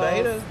that commercials.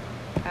 with beta.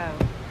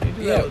 Oh. You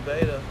do Yeah. that with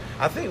beta.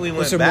 I think we went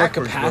Was there more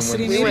backwards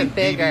capacity, when maybe? We went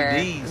bigger.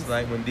 DVDs,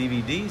 like when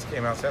DVDs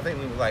came out. So I think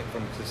we went like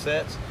from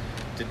cassettes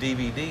to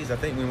DVDs. I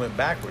think we went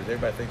backwards.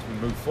 Everybody thinks we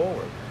moved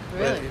forward.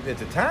 Really? But at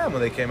the time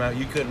when they came out,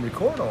 you couldn't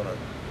record on it.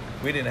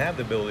 we didn't have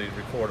the ability to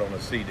record on a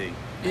CD.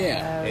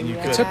 Yeah. And you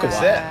yeah. could took a while.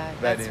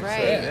 cassette back That's then. right.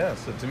 So, yeah.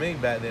 So to me,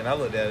 back then, I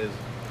looked at it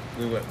as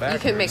we went back. You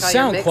can make all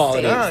Sound your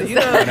quality. mixtapes.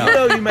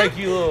 You make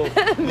you little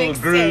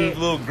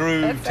Mixtape.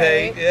 groove That's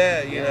tape. right.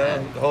 Yeah, you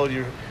know,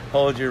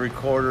 hold your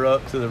recorder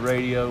up to the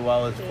radio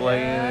while it's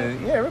playing.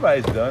 And,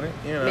 everybody's done it.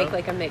 You know, Make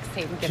like a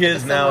mixtape and give it to kids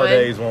someone.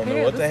 nowadays won't know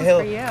Here, what the this is hell.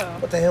 for you.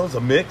 What the hell is a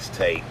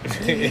mixtape?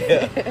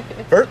 Yeah.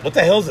 First, what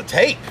the hell is a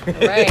tape?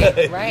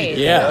 Right.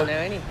 Yeah. They don't know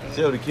anything.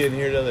 Showed a kid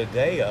here the other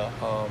day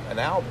an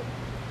album.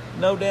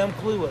 No damn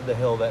clue what the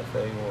hell that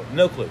thing was.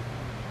 No clue.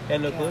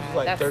 Had no clue. It was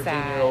like that's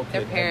 13-year-old sad.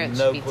 kid. Their parents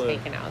had no should be clue.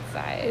 taken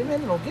outside. Hey,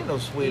 man, they don't get no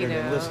sweeter You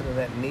than know. listening to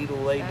that needle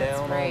lay That's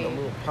down on right. the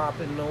little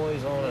popping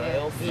noise on an Yes.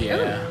 elf.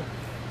 Yeah.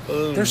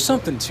 Boom. There's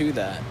something to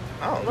that.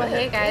 Oh, Well, man.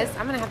 hey guys,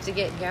 I'm gonna have to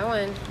get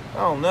going,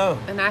 Oh no.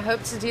 and I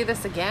hope to do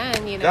this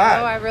again. You know,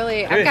 God. I've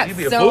Chris, got you'd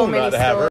be a so fool many not to have her. stories.